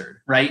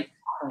registered, right?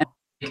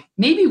 And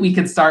maybe we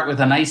could start with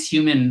a nice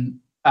human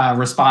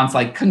response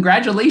like,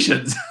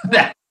 congratulations,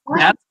 that's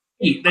great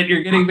that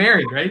you're getting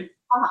married, right?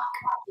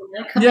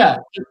 Yeah,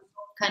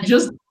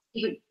 just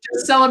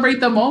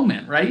celebrate the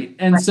moment, right?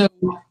 And so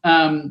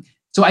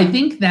I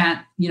think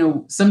that,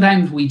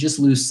 sometimes we just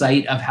lose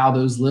sight of how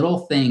those little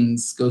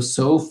things go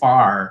so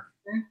far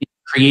in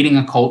creating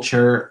a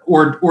culture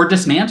or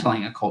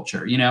dismantling a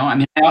culture.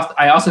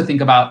 I also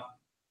think about,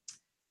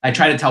 I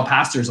try to tell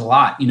pastors a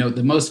lot,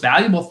 the most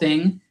valuable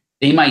thing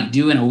they might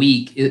do in a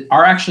week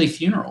are actually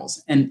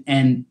funerals. And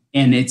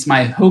it's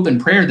my hope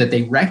and prayer that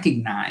they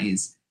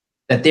recognize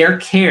that their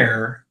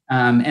care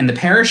and the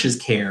parish's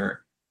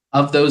care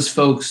of those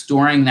folks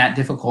during that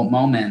difficult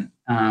moment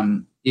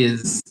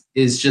is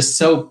just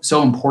so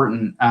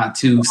important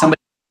to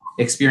somebody's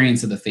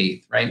experience of the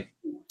faith, right?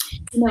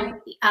 Going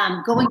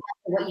back to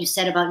what you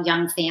said about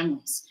young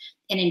families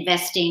and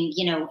investing,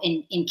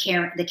 in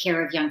the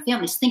care of young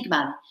families. Think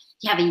about it.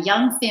 You have a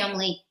young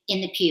family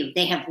in the pew.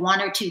 They have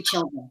 1 or 2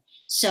 children.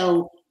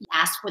 So you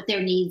ask what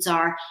their needs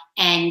are,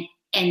 and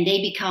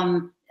they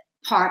become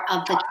part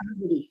of the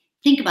community.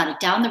 Think about it.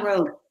 Down the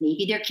road,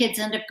 maybe their kids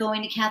end up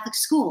going to Catholic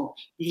school.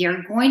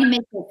 They're going to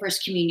make their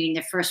first communion,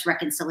 their first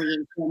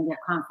reconciliation, their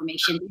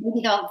confirmation.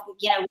 Maybe they'll,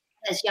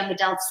 as young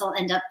adults, they'll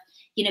end up,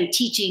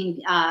 teaching,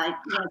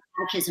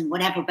 catechism,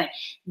 whatever. But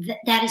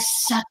that is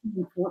such an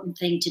important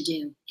thing to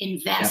do.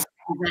 Invest.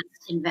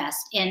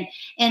 And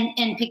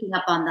picking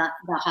up on the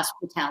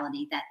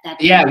hospitality that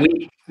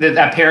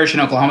that parish in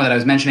Oklahoma that I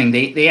was mentioning,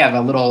 they have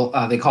a little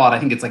they call it, I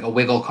think it's like a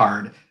wiggle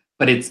card,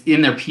 but it's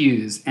in their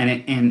pews, and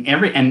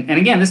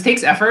again, this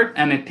takes effort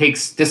and it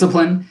takes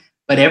discipline,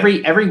 but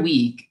every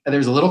week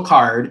there's a little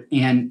card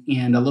and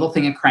a little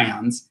thing of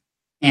crayons,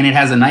 and it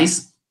has a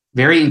nice,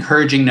 very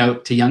encouraging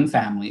note to young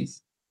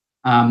families,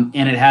 and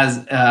it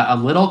has a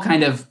little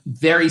kind of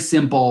very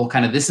simple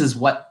kind of this is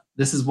what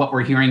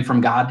we're hearing from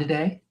God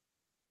today,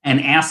 and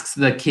asks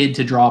the kid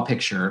to draw a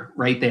picture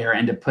right there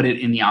and to put it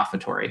in the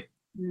offertory.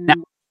 Now,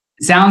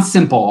 it sounds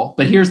simple,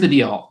 but here's the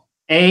deal.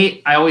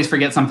 A, I always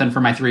forget something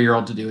for my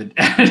 3-year-old to do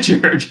at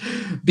church.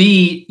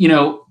 B,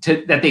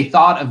 that they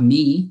thought of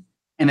me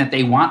and that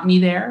they want me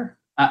there.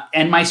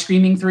 And my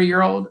screaming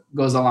 3-year-old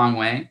goes a long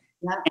way.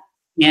 Yeah.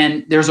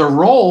 And there's a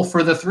role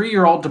for the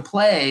 3-year-old to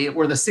play,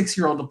 or the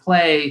 6-year-old to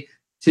play,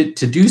 to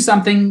do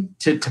something,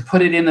 to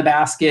put it in the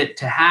basket,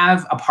 to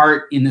have a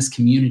part in this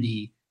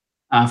community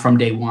from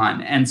day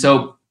one. And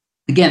so,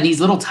 again,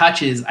 these little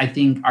touches, I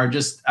think, are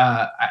just,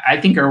 are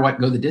what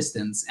go the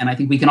distance. And I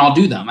think we can all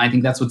do them. I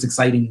think that's what's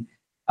exciting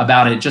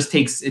about it. It just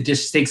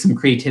takes some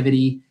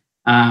creativity.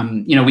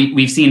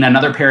 We've seen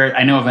another parish.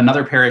 I know of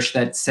another parish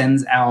that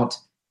sends out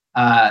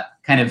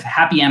kind of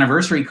happy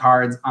anniversary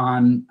cards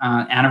on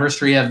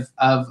anniversary of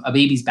a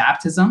baby's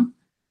baptism,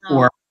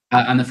 or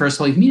on the first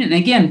Holy Communion. And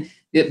again,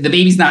 the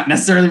baby's not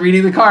necessarily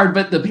reading the card,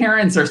 but the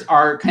parents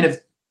are kind of,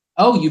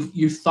 oh,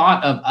 you've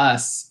thought of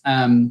us,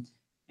 and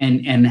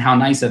how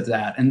nice of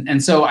that.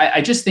 And so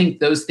I just think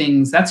those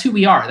things, that's who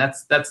we are.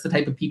 That's the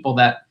type of people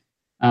that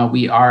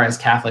we are as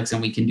Catholics,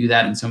 and we can do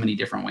that in so many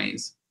different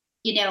ways.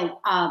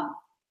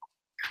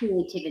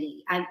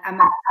 Creativity. I'm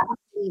a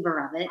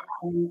believer of it,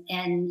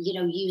 and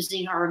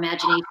using our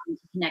imagination to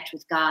connect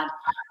with God.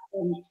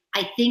 And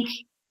I think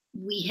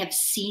we have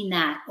seen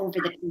that over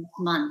the past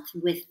month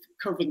with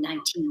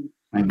COVID-19.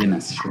 My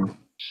goodness, sure.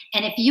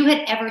 And if you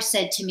had ever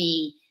said to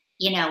me,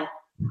 even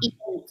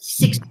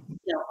 6 weeks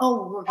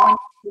ago, we're going to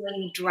be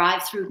doing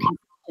drive-through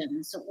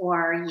confessions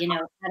or,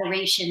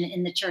 adoration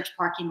in the church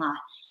parking lot,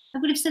 I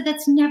would have said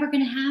that's never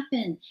going to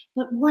happen.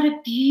 But what a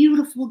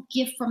beautiful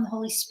gift from the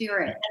Holy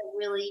Spirit at a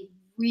really,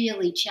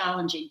 really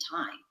challenging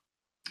time.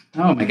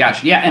 Oh my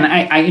gosh. Yeah. And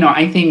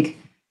I think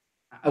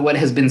what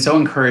has been so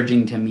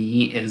encouraging to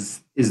me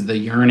is the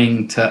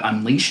yearning to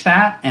unleash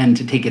that and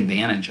to take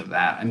advantage of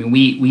that. I mean,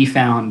 we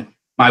found,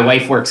 my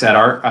wife works at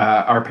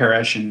our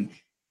parish,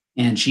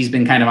 and she's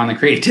been kind of on the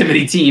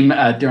creativity team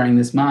during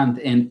this month,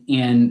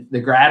 and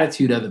the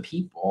gratitude of the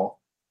people,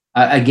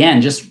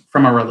 again, just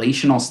from a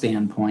relational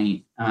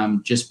standpoint,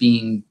 just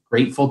being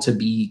grateful to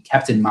be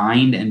kept in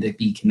mind and to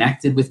be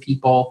connected with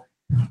people.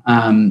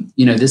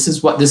 This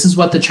is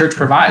what the church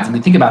provides. I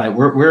mean, think about it.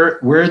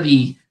 We're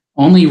the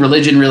only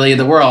religion really in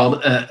the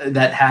world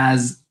that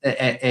has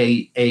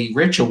a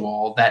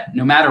ritual that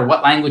no matter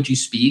what language you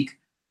speak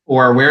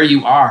or where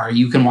you are,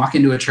 you can walk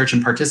into a church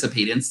and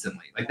participate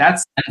instantly. Like,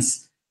 that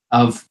sense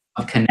of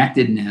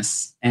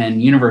connectedness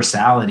and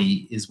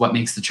universality is what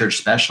makes the church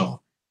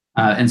special.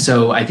 And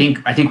so I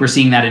think we're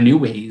seeing that in new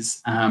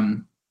ways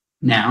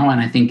now, and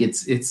I think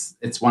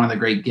it's one of the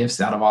great gifts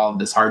out of all of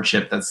this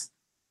hardship that's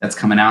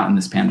coming out in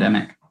this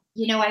pandemic.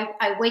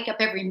 I wake up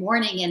every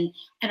morning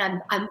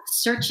and I'm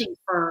searching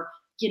for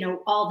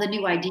all the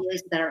new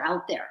ideas that are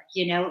out there,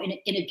 in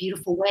a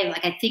beautiful way.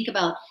 Like, I think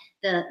about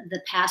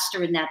the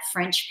pastor in that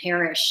French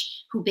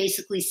parish who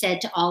basically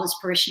said to all his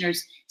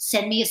parishioners,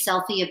 send me a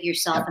selfie of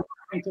yourself and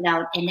print it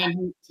out. And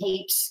then he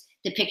tapes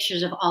the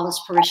pictures of all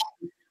his parishioners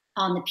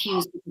on the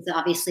pews because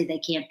obviously they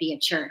can't be at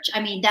church. I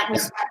mean, that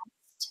was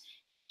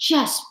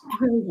just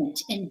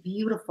brilliant and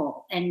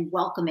beautiful and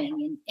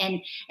welcoming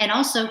and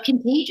also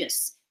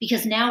contagious,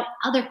 because now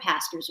other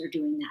pastors are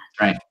doing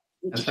that. Right.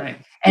 That's right.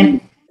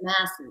 And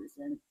masses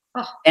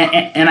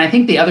and I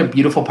think the other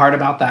beautiful part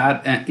about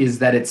that is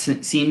that it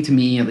seemed to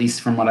me, at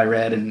least from what I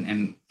read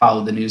and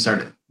followed the news,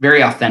 are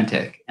very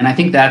authentic. And I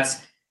think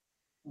that's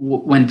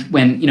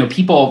when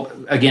people,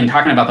 again,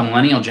 talking about the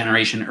millennial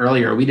generation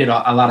earlier, we did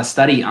a lot of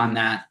study on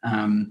that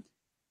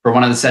for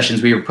one of the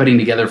sessions we were putting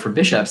together for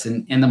bishops.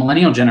 And the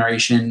millennial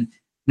generation,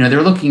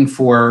 they're looking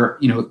for,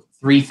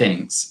 3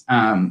 things.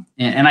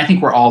 And I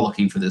think we're all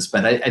looking for this,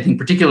 but I think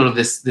particularly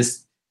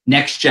this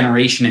next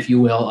generation, if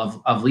you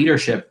will, of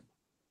leadership,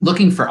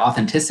 looking for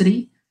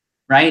authenticity,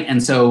 right?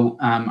 And so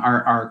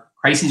our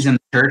crises in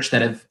the church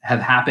that have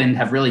happened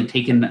have really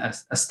taken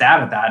a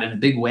stab at that in a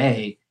big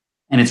way.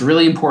 And it's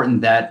really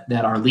important that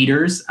our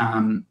leaders,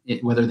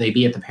 whether they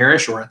be at the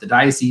parish or at the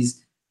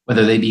diocese,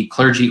 whether they be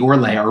clergy or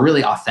lay, are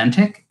really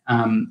authentic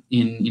in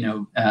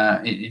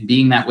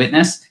being that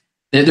witness.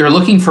 They're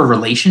looking for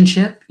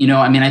relationship.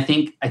 I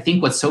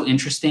think what's so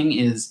interesting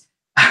is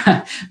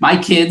my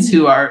kids,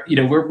 who are,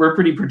 we're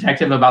pretty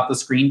protective about the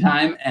screen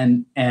time,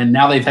 and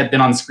now they've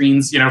been on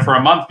screens, for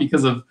a month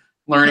because of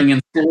learning in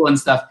school and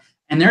stuff,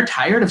 and they're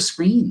tired of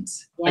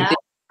screens. Yeah. Like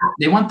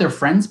they want their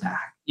friends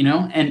back,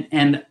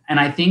 and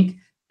I think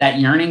that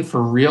yearning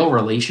for real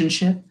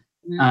relationship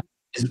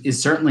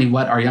is certainly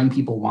what our young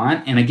people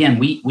want. And again,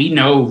 we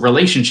know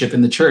relationship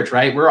in the church,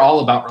 right? We're all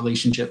about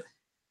relationship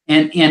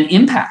and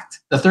impact.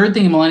 The third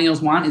thing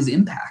millennials want is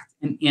impact.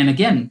 And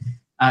again,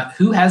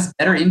 who has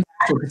better impact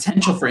or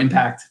potential for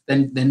impact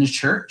than the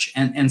church?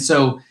 And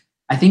so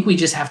I think we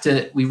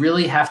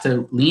really have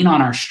to lean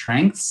on our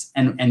strengths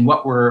and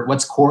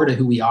what's core to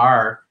who we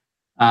are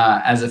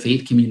as a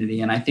faith community.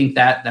 And I think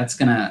that's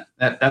gonna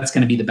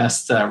be the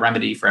best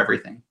remedy for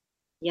everything.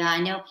 Yeah,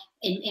 I know.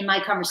 In my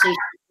conversation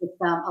with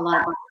a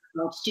lot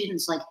of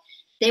students, like,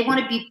 they want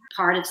to be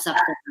part of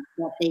something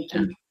that they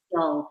can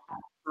still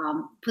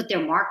put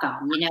their mark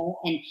on,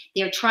 and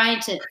they're trying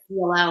to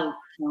feel out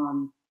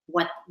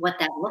what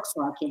that looks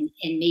like, and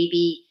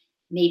maybe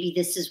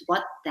this is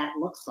what that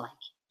looks like,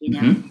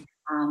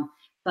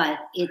 but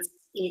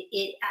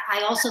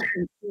I also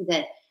think too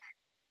that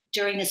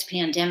during this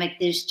pandemic,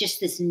 there's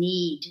just this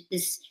need,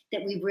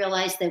 that we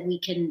realize that we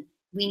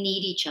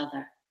need each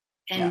other,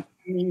 and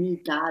we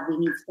need God. We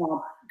need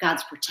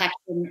God's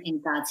protection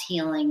and God's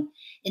healing,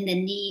 and the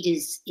need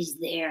is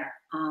there,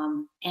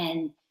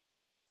 and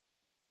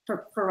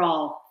for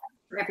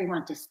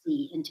everyone to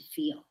see and to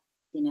feel,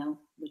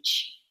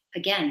 which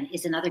again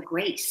is another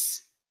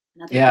grace.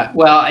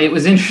 Well, it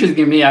was interesting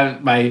to me.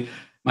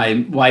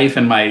 My wife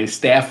and my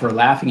staff were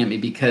laughing at me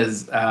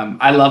because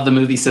I love the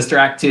movie Sister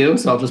Act 2,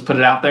 so I'll just put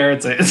it out there.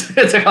 It's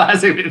a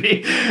classic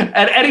movie.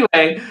 And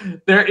anyway,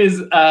 there is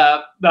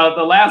the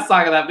last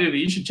song of that movie.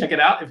 You should check it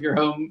out if you're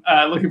home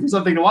looking for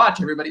something to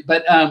watch, everybody.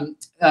 But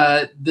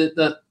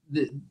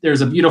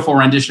there's a beautiful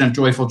rendition of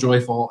 "Joyful,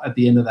 Joyful" at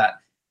the end of that.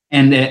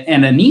 And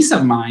a niece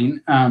of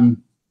mine,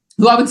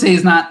 who I would say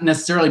is not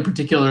necessarily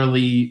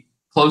particularly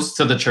close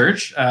to the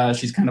church.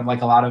 She's kind of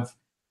like a lot of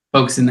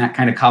folks in that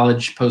kind of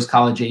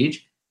post-college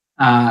age.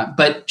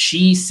 But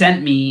she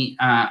sent me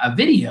a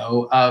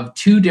video of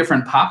two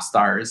different pop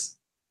stars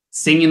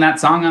singing that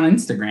song on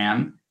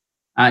Instagram.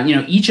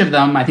 Each of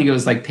them, I think it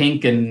was like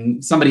Pink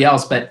and somebody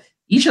else, but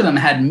each of them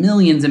had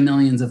millions and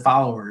millions of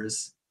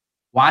followers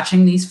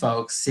watching these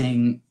folks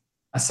sing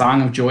a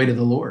song of joy to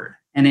the Lord.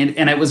 And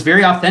it was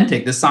very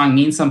authentic. This song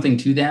means something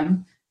to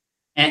them.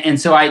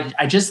 And so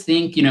I just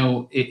think,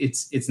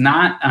 it's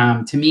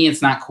not, to me,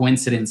 it's not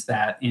coincidence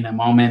that in a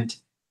moment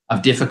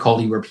of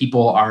difficulty where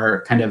people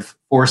are kind of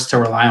forced to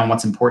rely on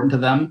what's important to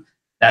them,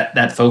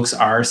 that folks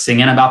are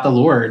singing about the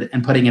Lord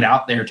and putting it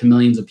out there to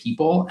millions of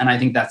people. And I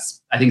think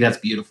that's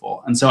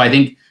beautiful. And so I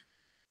think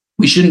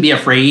we shouldn't be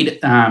afraid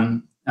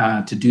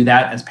to do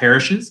that as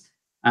parishes.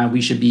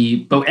 We should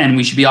be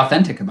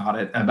authentic about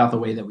it, about the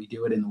way that we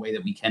do it and the way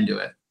that we can do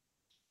it.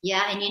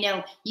 Yeah, and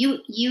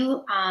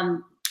you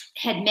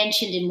had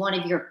mentioned in one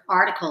of your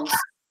articles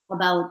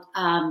about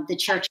the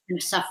church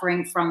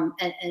suffering from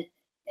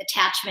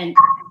attachment,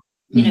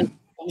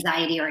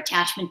 anxiety or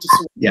attachment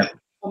disorder. Yeah.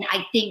 And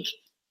I think,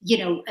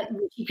 you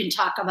can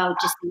talk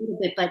about just a little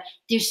bit, but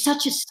there's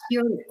such a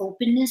spirit of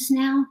openness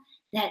now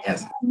that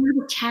we're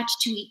not attached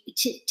to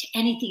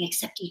anything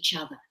except each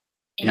other.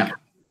 And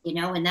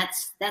God, and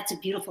that's a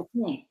beautiful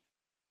thing.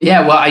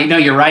 Yeah,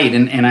 well, you're right,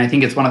 and I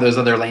think it's one of those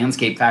other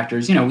landscape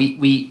factors.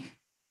 We've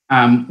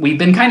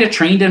been kind of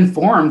trained and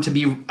formed to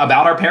be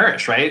about our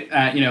parish, right?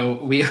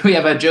 We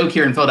have a joke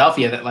here in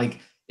Philadelphia that, like,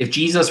 if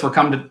Jesus were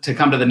come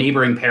to the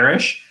neighboring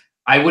parish,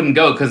 I wouldn't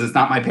go because it's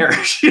not my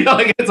parish.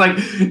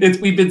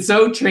 We've been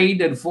so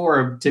trained and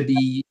formed to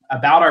be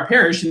about our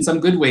parish in some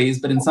good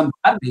ways, but in some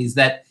bad ways,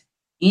 that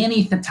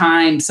any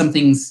time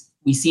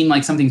we seem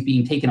like something's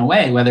being taken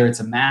away, whether it's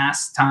a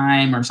mass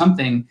time or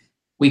something,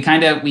 we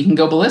can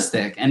go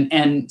ballistic.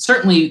 And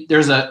certainly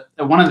there's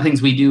one of the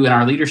things we do in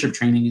our leadership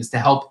training is to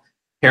help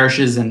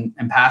parishes and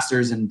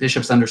pastors and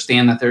bishops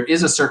understand that there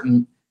is a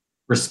certain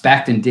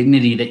respect and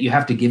dignity that you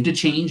have to give to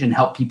change and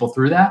help people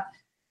through that.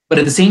 But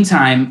at the same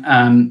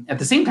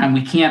time,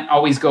 we can't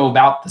always go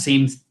about the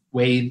same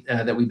way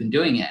that we've been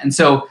doing it. And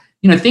so,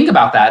 think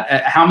about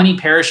that. How many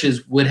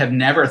parishes would have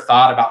never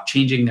thought about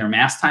changing their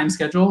mass time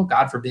schedule?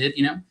 God forbid,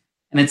 And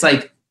it's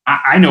like,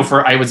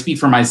 I would speak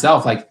for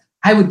myself, like,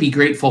 I would be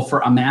grateful for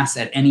a mass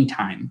at any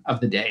time of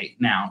the day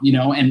now,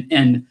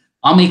 and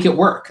I'll make it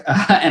work.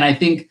 And I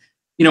think,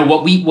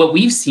 what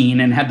we've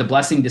seen and had the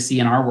blessing to see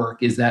in our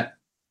work is that,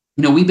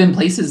 we've been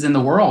places in the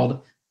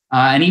world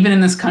and even in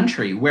this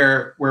country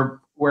where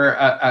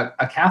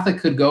a Catholic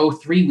could go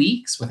 3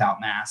 weeks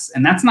without mass.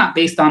 And that's not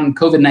based on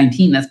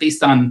COVID-19. That's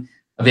based on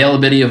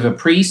availability of a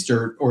priest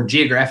or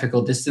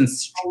geographical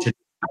distance to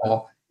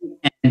travel.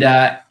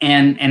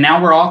 And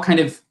now we're all kind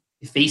of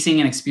facing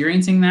and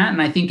experiencing that.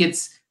 And I think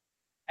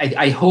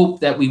I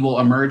hope that we will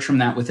emerge from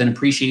that with an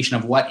appreciation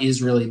of what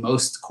is really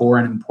most core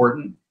and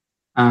important.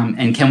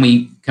 And can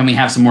we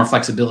have some more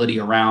flexibility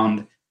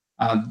around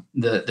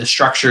the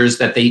structures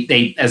that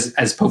they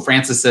as Pope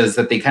Francis says,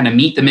 that they kind of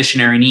meet the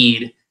missionary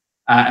need,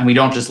 and we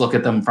don't just look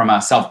at them from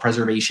a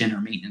self-preservation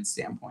or maintenance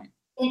standpoint.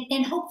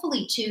 And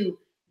hopefully too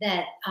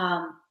that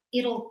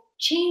it'll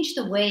change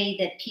the way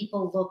that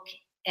people look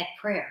at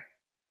prayer,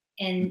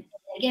 and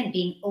again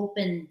being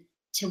open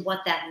to what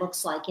that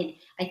looks like. And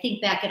I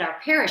think back at our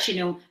parish,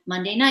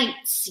 Monday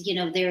nights,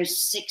 there's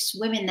 6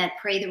 women that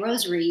pray the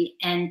rosary,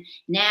 and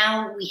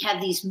now we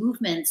have these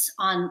movements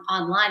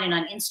online and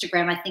on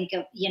Instagram. I think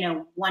of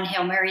one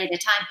Hail Mary at a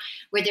time,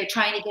 where they're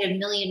trying to get 1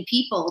 million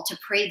people to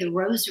pray the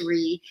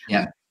rosary.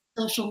 Yeah.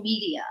 On social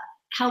media.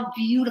 How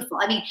beautiful.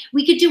 I mean,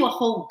 we could do a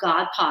whole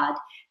God pod,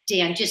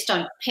 Dan, just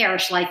on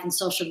parish life and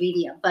social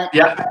media, but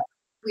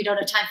we don't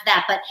have time for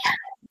that. But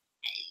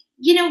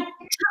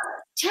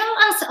tell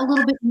us a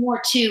little bit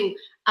more too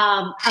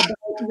about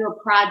your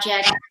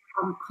project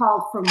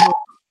called For More,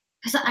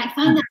 because I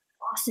find that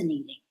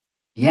fascinating.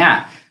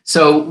 Yeah.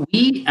 So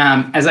we,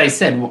 as I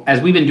said,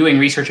 as we've been doing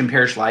research in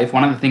parish life,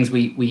 one of the things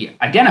we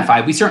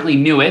identified, we certainly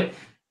knew it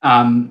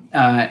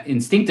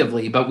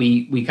instinctively, but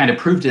we kind of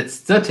proved it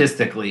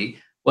statistically,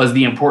 was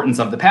the importance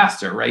of the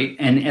pastor, right?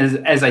 And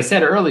as I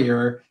said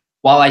earlier,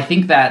 while I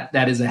think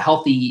that is a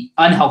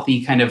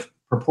unhealthy kind of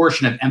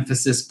proportion of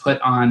emphasis put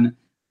on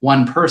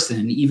one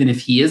person, even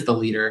if he is the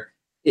leader,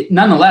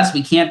 nonetheless,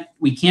 we can't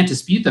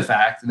dispute the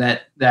fact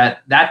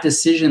that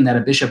decision that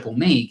a bishop will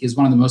make is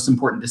one of the most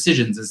important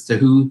decisions as to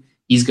who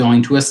he's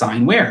going to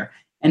assign where.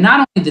 And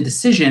not only the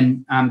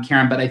decision,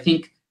 Karen, but I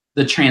think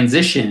the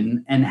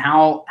transition and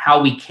how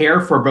we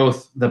care for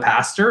both the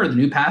pastor or the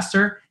new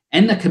pastor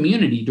and the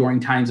community during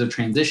times of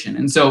transition.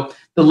 And so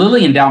the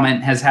Lilly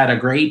Endowment has had a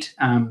great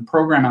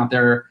program out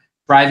there,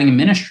 Thriving in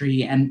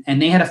Ministry, and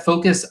they had a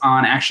focus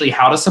on actually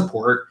how to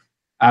support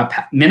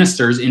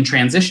ministers in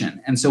transition.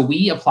 And so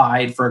we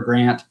applied for a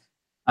grant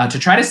to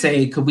try to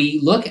say, could we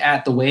look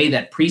at the way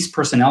that priest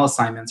personnel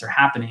assignments are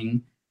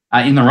happening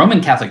in the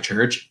Roman Catholic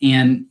Church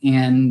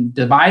and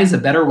devise a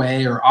better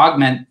way or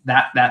augment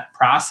that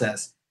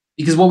process?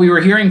 Because what we were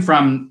hearing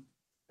from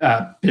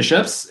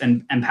bishops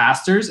and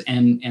pastors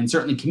and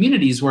certainly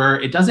communities where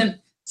it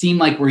doesn't seem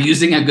like we're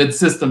using a good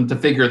system to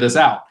figure this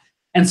out.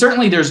 And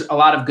certainly there's a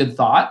lot of good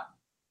thought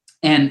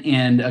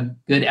and a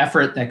good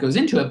effort that goes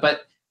into it,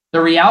 but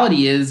the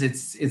reality is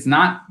it's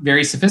not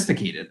very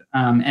sophisticated,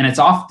 and it's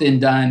often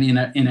done in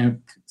a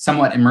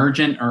somewhat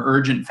emergent or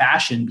urgent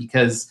fashion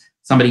because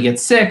somebody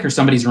gets sick or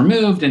somebody's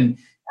removed, and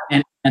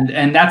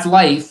that's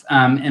life,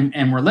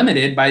 and we're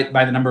limited by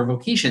the number of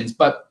vocations.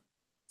 But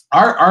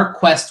our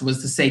quest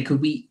was to say,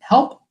 could we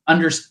help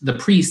the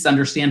priest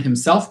understand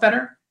himself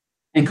better,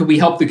 and could we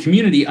help the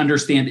community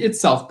understand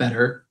itself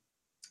better,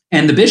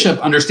 and the bishop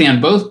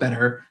understand both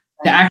better,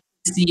 to actually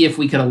see if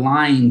we could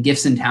align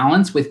gifts and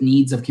talents with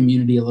needs of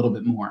community a little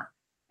bit more.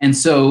 And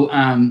so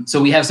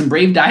we have some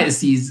brave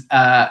dioceses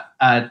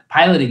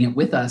piloting it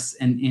with us,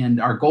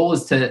 and our goal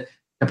is to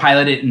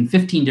pilot it in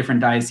 15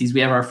 different dioceses. We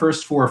have our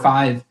first 4 or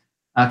 5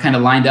 kind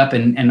of lined up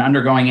and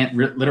undergoing it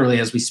literally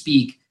as we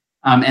speak.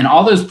 And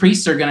all those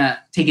priests are going to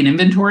take an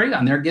inventory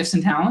on their gifts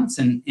and talents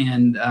and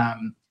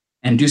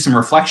do some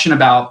reflection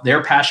about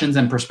their passions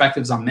and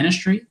perspectives on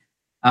ministry.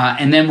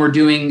 And then we're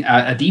doing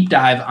a deep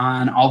dive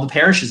on all the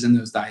parishes in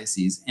those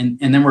dioceses. And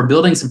then we're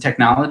building some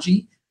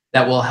technology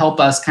that will help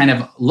us kind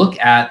of look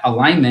at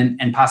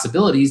alignment and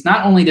possibilities,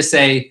 not only to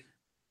say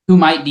who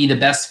might be the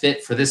best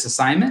fit for this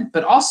assignment,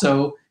 but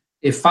also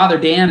if Father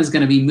Dan is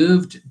going to be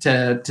moved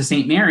to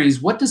St.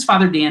 Mary's, what does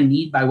Father Dan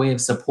need by way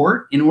of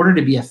support in order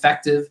to be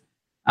effective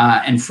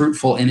and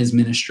fruitful in his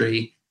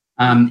ministry?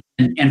 And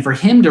for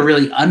him to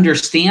really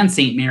understand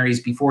St.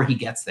 Mary's before he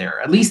gets there,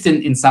 at least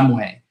in some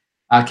way.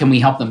 Can we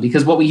help them?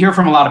 Because what we hear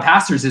from a lot of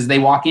pastors is they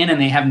walk in and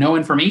they have no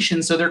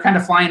information, so they're kind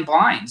of flying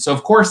blind. So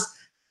of course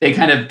they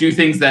kind of do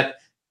things that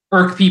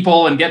irk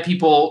people and get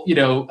people,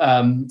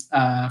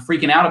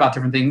 freaking out about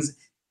different things.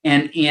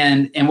 And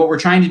what we're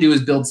trying to do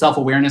is build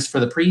self-awareness for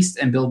the priest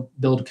and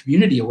build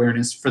community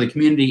awareness for the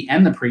community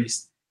and the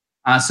priest,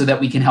 so that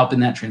we can help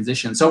in that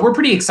transition. So we're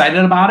pretty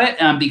excited about it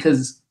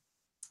because,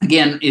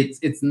 again,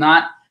 it's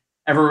not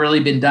ever really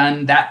been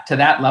done to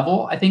that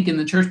level, I think, in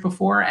the church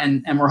before,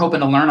 and we're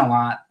hoping to learn a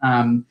lot.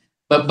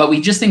 But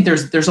we just think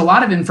there's a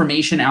lot of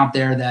information out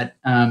there that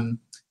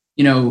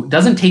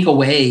doesn't take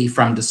away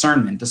from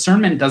discernment.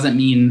 Discernment doesn't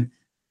mean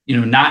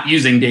not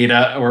using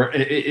data, or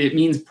it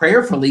means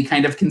prayerfully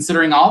kind of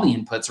considering all the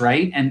inputs,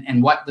 right?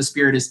 And what the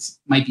Spirit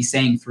might be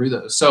saying through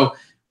those. So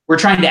we're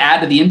trying to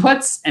add to the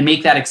inputs and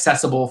make that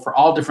accessible for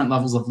all different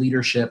levels of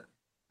leadership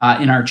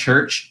in our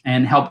church,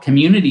 and help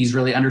communities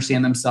really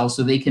understand themselves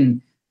so they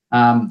can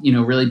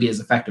really be as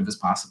effective as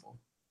possible.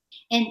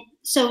 And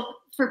so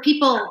for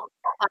people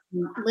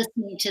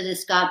listening to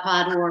this God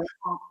Pod, or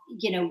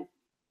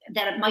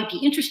that might be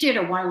interested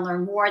or want to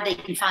learn more, they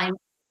can find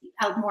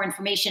out more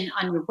information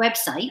on your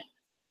website.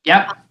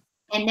 Yep.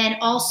 And then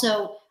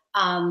also,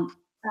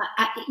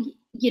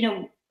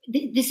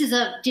 this is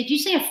did you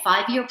say a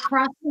 5-year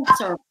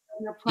process or a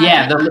 4-year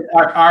project?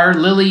 Yeah, our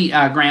Lilly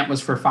grant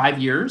was for 5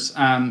 years,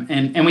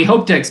 and we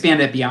hope to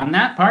expand it beyond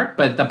that part,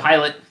 but the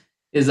pilot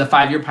is a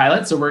 5-year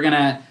pilot. So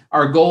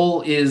our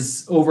goal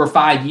is over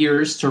 5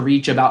 years to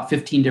reach about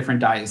 15 different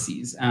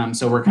dioceses.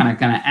 So we're kind of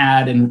going to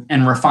add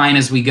and refine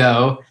as we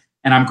go.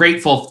 And I'm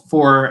grateful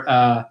for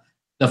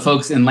the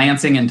folks in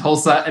Lansing and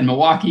Tulsa and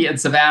Milwaukee and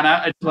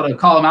Savannah. I just want to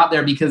call them out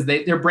there because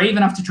they're brave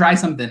enough to try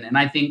something. And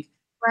I think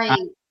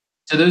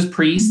to those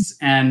priests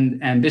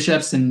and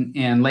bishops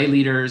and lay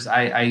leaders,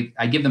 I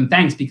give them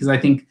thanks, because I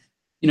think,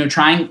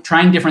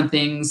 trying different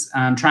things,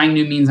 trying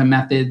new means and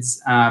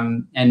methods,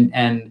 and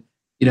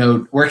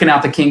working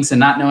out the kinks and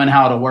not knowing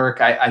how it'll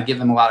work, I give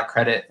them a lot of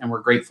credit, and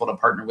we're grateful to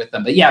partner with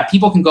them. But yeah,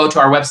 people can go to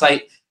our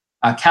website,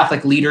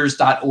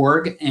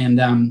 catholicleaders.org,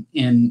 and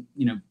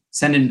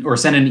send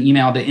an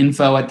email to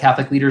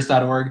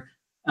info@catholicleaders.org,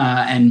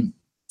 and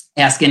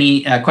ask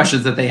any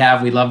questions that they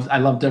have. I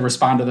love to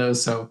respond to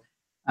those. So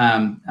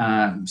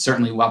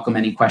certainly welcome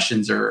any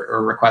questions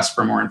or requests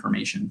for more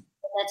information.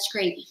 That's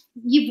great.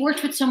 You've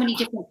worked with so many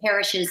different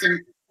parishes, and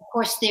of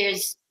course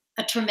there's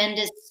a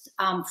tremendous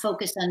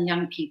focus on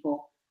young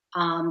people,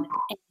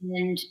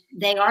 and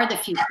they are the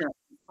future of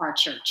our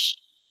church.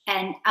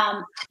 And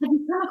have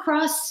you come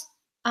across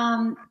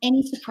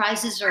any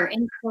surprises or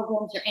any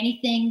programs or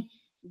anything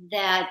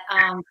that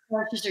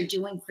parishes are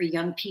doing for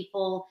young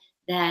people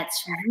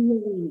that's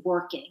really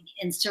working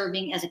and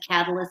serving as a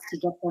catalyst to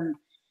get them,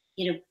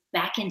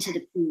 back into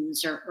the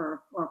pews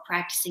or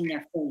practicing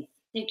their faith?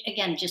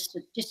 Again, just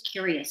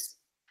curious.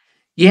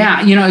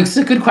 Yeah, it's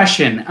a good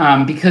question,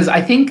 because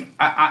I think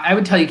I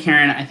would tell you,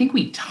 Karen, I think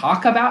we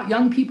talk about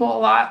young people a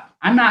lot.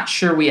 I'm not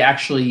sure we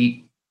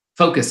actually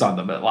focus on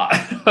them a lot.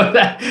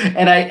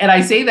 and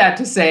I say that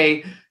to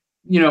say,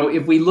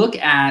 if we look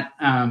at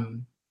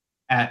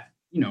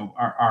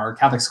our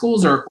Catholic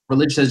schools or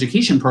religious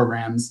education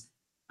programs,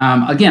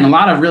 again, a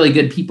lot of really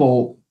good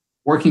people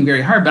working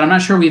very hard, but I'm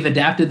not sure we've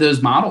adapted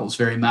those models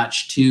very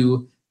much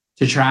to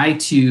try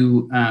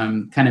to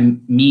kind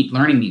of meet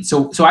learning needs.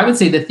 So I would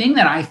say the thing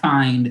that I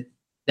find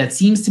that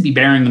seems to be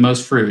bearing the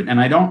most fruit, and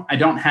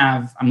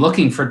I'm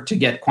looking to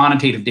get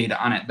quantitative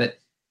data on it, but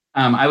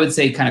I would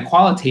say kind of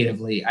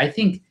qualitatively, I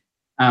think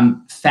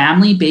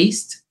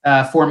family-based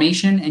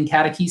formation and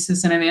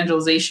catechesis and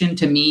evangelization,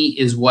 to me,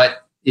 is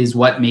what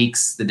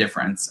makes the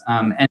difference.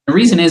 And the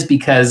reason is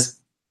because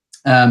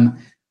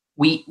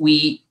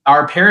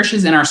our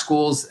parishes and our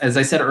schools, as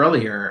I said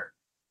earlier,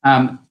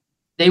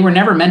 they were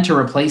never meant to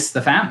replace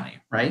the family,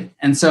 right?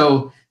 And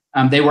so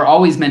they were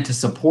always meant to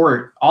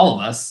support all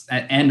of us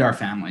and our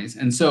families.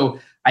 And so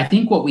I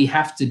think what we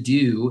have to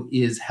do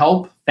is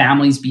help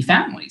families be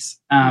families.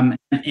 And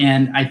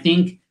I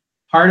think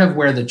part of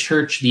where the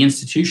church, the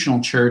institutional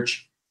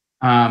church,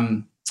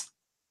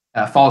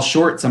 falls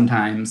short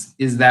sometimes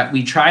is that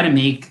we try to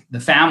make the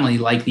family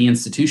like the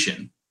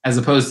institution, as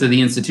opposed to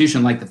the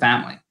institution like the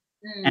family.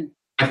 And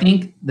I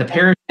think the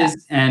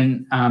parishes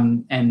and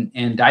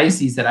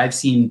dioceses that I've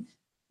seen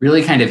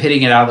really kind of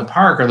hitting it out of the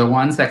park are the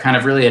ones that kind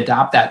of really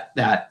adopt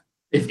that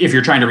if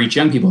you're trying to reach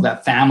young people,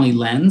 that family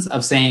lens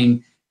of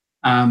saying,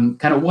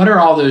 kind of what are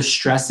all those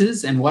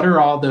stresses and what are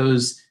all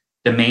those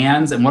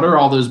demands and what are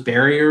all those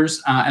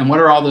barriers and what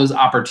are all those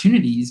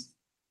opportunities,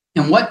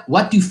 and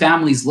what do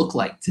families look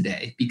like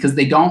today? Because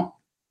they don't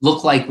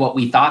look like what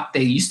we thought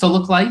they used to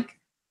look like.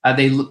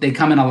 They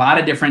come in a lot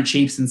of different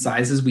shapes and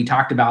sizes. We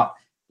talked about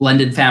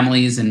blended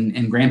families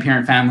and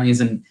grandparent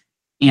families, and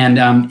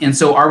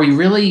so are we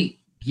really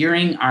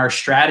gearing our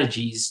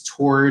strategies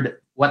toward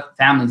what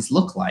families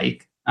look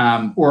like,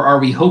 or are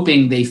we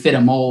hoping they fit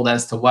a mold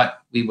as to what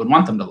we would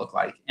want them to look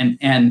like?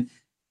 And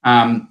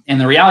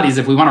the reality is,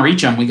 if we want to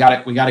reach them, we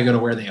got to go to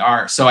where they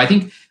are. So I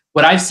think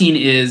what I've seen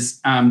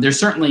is there's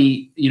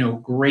certainly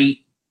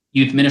great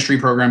youth ministry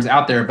programs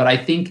out there, but I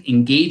think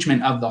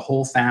engagement of the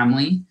whole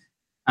family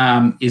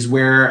is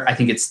where I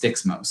think it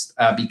sticks most,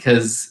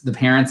 because the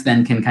parents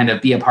then can kind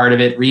of be a part of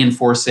it,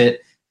 reinforce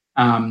it,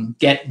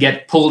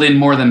 get pulled in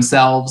more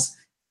themselves.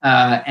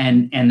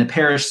 And the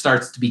parish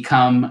starts to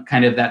become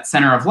kind of that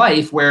center of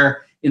life,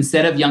 where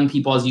instead of young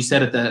people, as you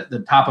said at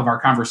the top of our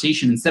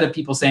conversation, instead of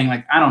people saying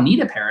like, I don't need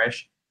a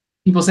parish,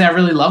 people say, I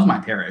really love my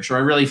parish, or I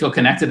really feel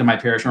connected to my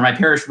parish, or my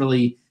parish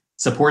really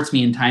supports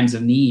me in times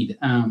of need.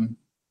 And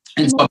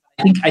so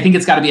I think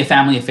it's got to be a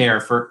family affair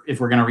if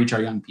we're going to reach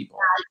our young people.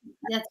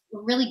 That's a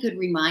really good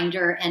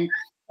reminder. And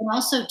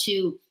also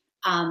to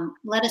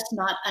let us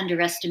not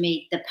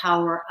underestimate the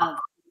power of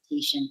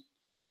invitation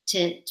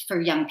for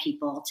young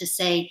people to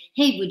say,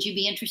 hey, would you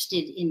be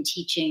interested in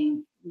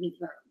teaching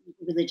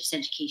religious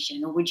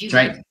education? Or would you be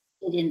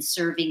interested in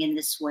serving in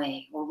this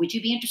way? Or would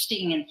you be interested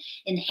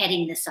in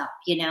heading this up,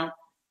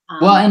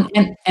 Well,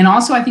 and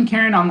also I think,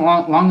 Karen,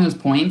 along those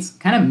points,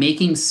 kind of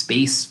making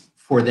space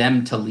for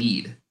them to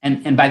lead.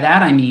 And by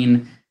that, I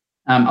mean,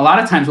 a lot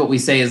of times what we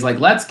say is like,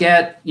 let's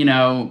get,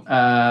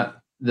 the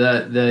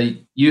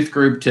youth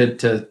group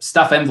to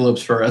stuff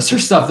envelopes for us or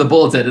stuff the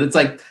bulletin. And it's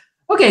like,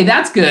 okay,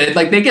 that's good.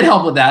 Like they can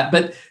help with that.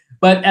 But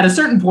But at a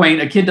certain point,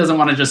 a kid doesn't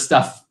want to just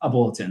stuff a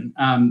bulletin.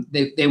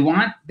 They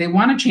want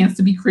a chance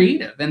to be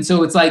creative, and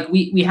so it's like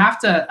we have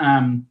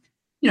to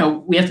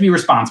we have to be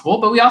responsible,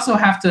 but we also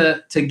have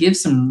to give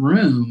some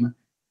room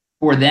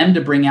for them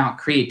to bring out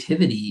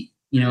creativity,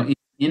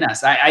 in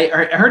us. I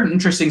heard an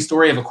interesting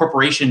story of a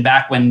corporation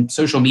back when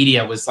social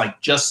media was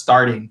like just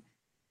starting,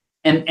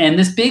 and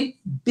this big,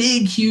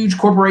 huge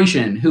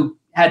corporation who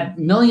had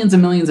millions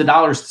and millions of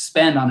dollars to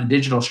spend on a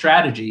digital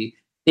strategy.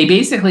 They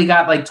basically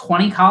got like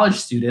 20 college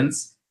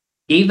students,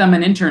 gave them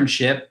an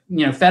internship,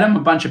 fed them a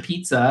bunch of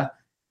pizza,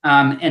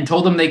 and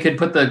told them they could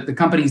put the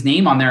company's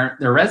name on their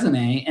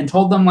resume, and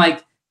told them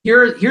like,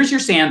 here's your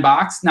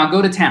sandbox. Now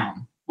go to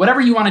town. Whatever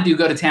you want to do,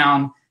 go to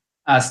town.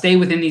 Stay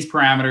within these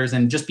parameters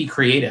and just be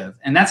creative.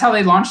 And that's how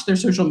they launched their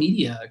social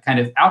media kind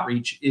of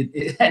outreach.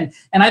 And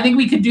I think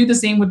we could do the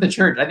same with the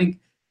church. I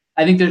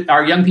think that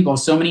our young people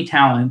have so many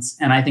talents.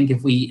 And I think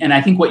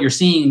I think what you're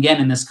seeing again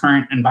in this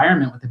current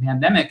environment with the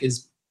pandemic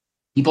is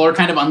people are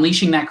kind of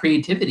unleashing that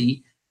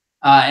creativity.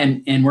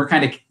 And we're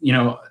kind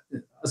of,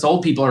 us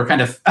old people are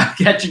kind of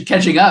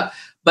catching up.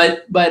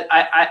 But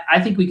I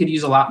think we could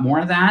use a lot more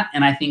of that.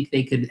 And I think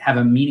they could have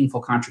a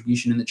meaningful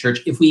contribution in the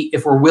church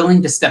if we're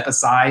willing to step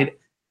aside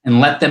and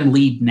let them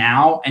lead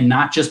now, and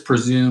not just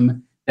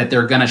presume that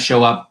they're going to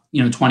show up,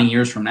 20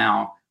 years from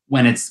now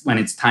when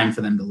it's time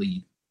for them to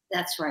lead.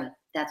 That's right.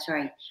 That's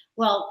right.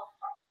 Well,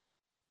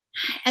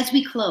 as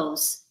we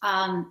close,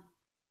 and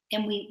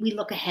we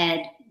look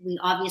ahead, we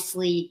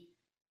obviously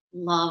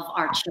love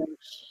our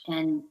church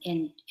and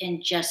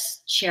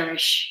just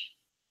cherish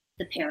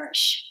the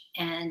parish.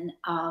 And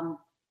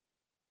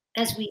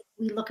as we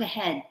look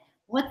ahead,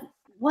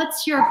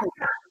 what's your hope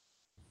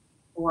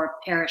for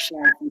parish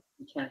life in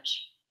the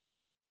church?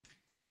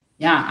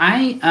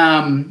 Yeah,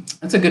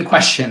 that's a good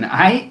question.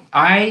 I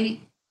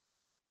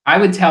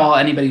would tell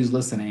anybody who's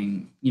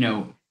listening,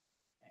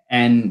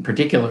 and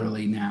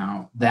particularly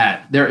now,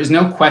 that there is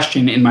no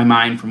question in my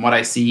mind from what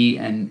I see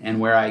and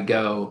where I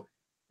go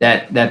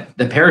that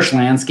the parish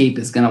landscape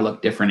is going to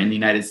look different in the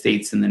United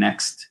States in the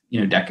next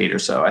decade or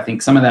so. I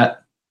think some of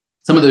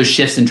those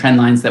shifts and trend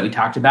lines that we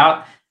talked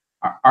about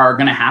are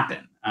going to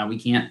happen. We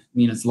can't,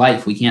 it's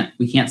life. We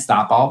can't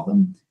stop all of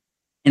them.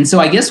 And so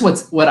I guess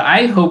what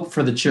I hope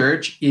for the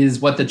church is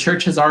what the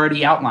church has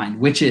already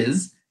outlined, which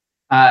is,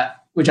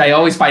 which I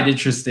always find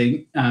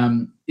interesting,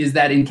 is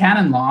that in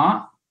canon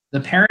law, the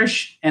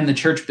parish and the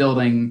church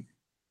building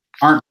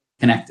aren't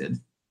connected.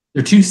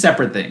 They're two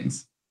separate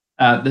things.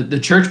 The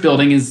church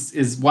building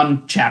is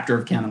one chapter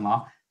of canon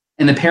law,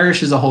 and the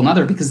parish is a whole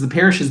nother, because the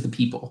parish is the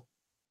people.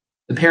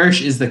 The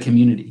parish is the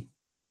community.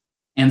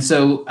 And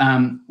so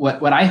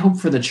what I hope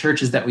for the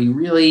church is that we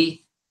really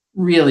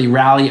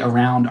rally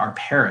around our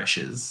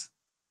parishes,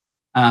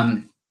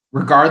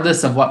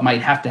 regardless of what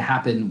might have to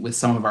happen with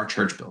some of our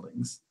church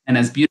buildings. And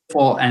as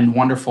beautiful and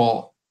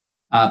wonderful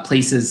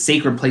places,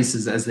 sacred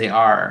places as they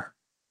are,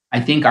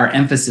 I think our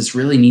emphasis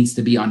really needs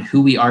to be on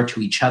who we are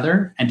to each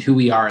other and who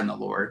we are in the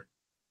Lord.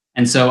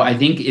 And so I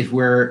think if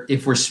we're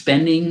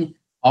spending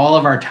all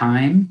of our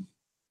time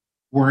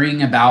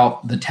worrying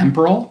about the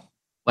temporal,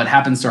 what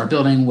happens to our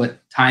building,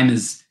 what time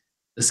is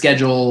the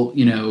schedule,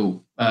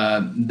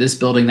 this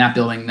building,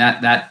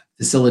 that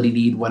facility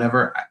need,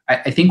 whatever,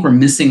 I think we're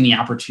missing the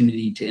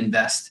opportunity to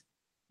invest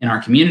in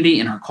our community,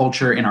 in our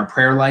culture, in our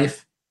prayer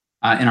life,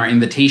 in our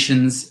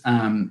invitations,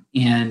 and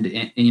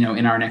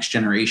in our next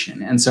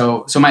generation. And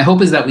so my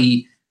hope is that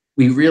we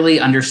really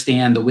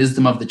understand the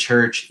wisdom of the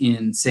church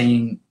in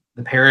saying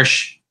the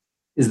parish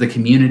is the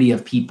community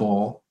of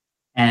people,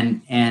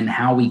 and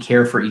how we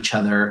care for each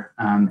other,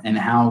 and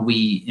how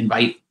we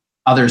invite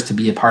others to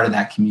be a part of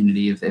that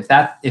community. If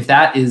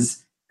that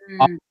is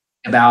all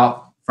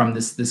about from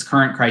this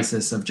current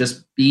crisis of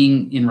just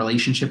being in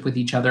relationship with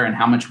each other and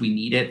how much we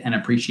need it and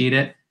appreciate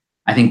it,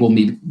 I think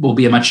we'll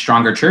be a much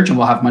stronger church, and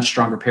we'll have much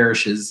stronger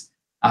parishes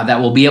that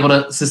will be able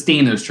to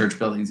sustain those church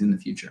buildings in the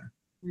future.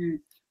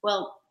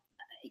 Well,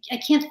 I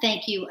can't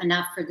thank you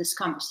enough for this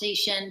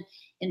conversation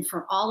and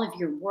for all of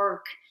your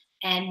work.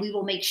 And we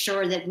will make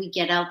sure that we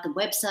get out the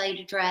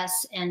website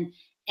address,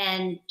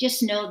 and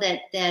just know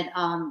that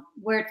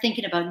we're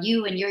thinking about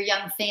you and your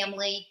young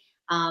family.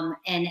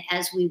 And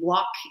as we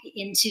walk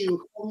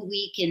into Holy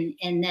Week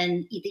and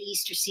then the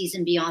Easter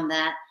season beyond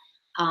that,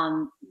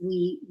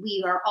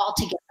 we are all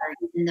together,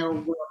 even though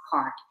we're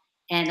apart.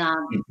 And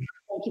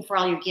thank you for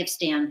all your gifts,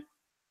 Dan.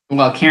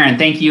 Well, Karen,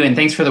 thank you. And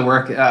thanks for the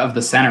work of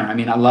the center. I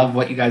mean, I love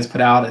what you guys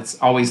put out. It's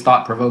always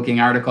thought-provoking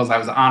articles. I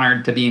was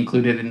honored to be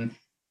included in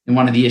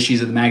one of the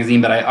issues of the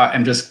magazine, but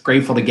I'm just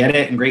grateful to get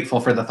it and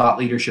grateful for the thought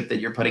leadership that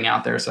you're putting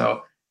out there.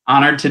 So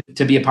honored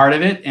to be a part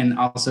of it, and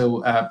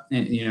also,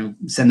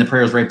 send the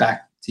prayers right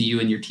back to you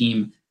and your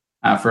team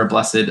for a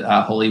blessed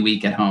Holy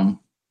Week at home.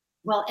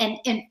 Well, and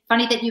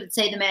funny that you would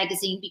say the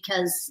magazine,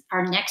 because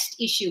our next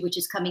issue, which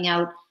is coming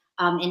out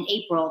in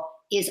April,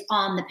 is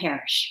on the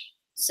parish.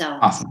 So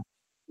awesome.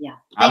 Yeah.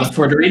 I look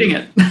forward to reading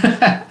it.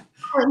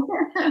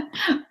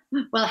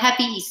 Well,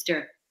 happy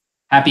Easter.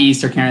 Happy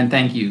Easter, Karen.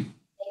 Thank you.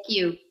 Thank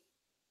you.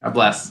 God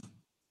bless.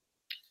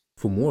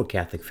 For more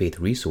Catholic faith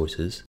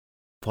resources,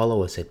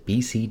 Follow us at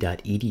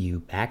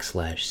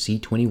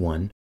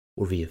bc.edu/C21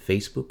 or via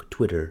Facebook,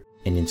 Twitter,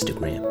 and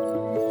Instagram.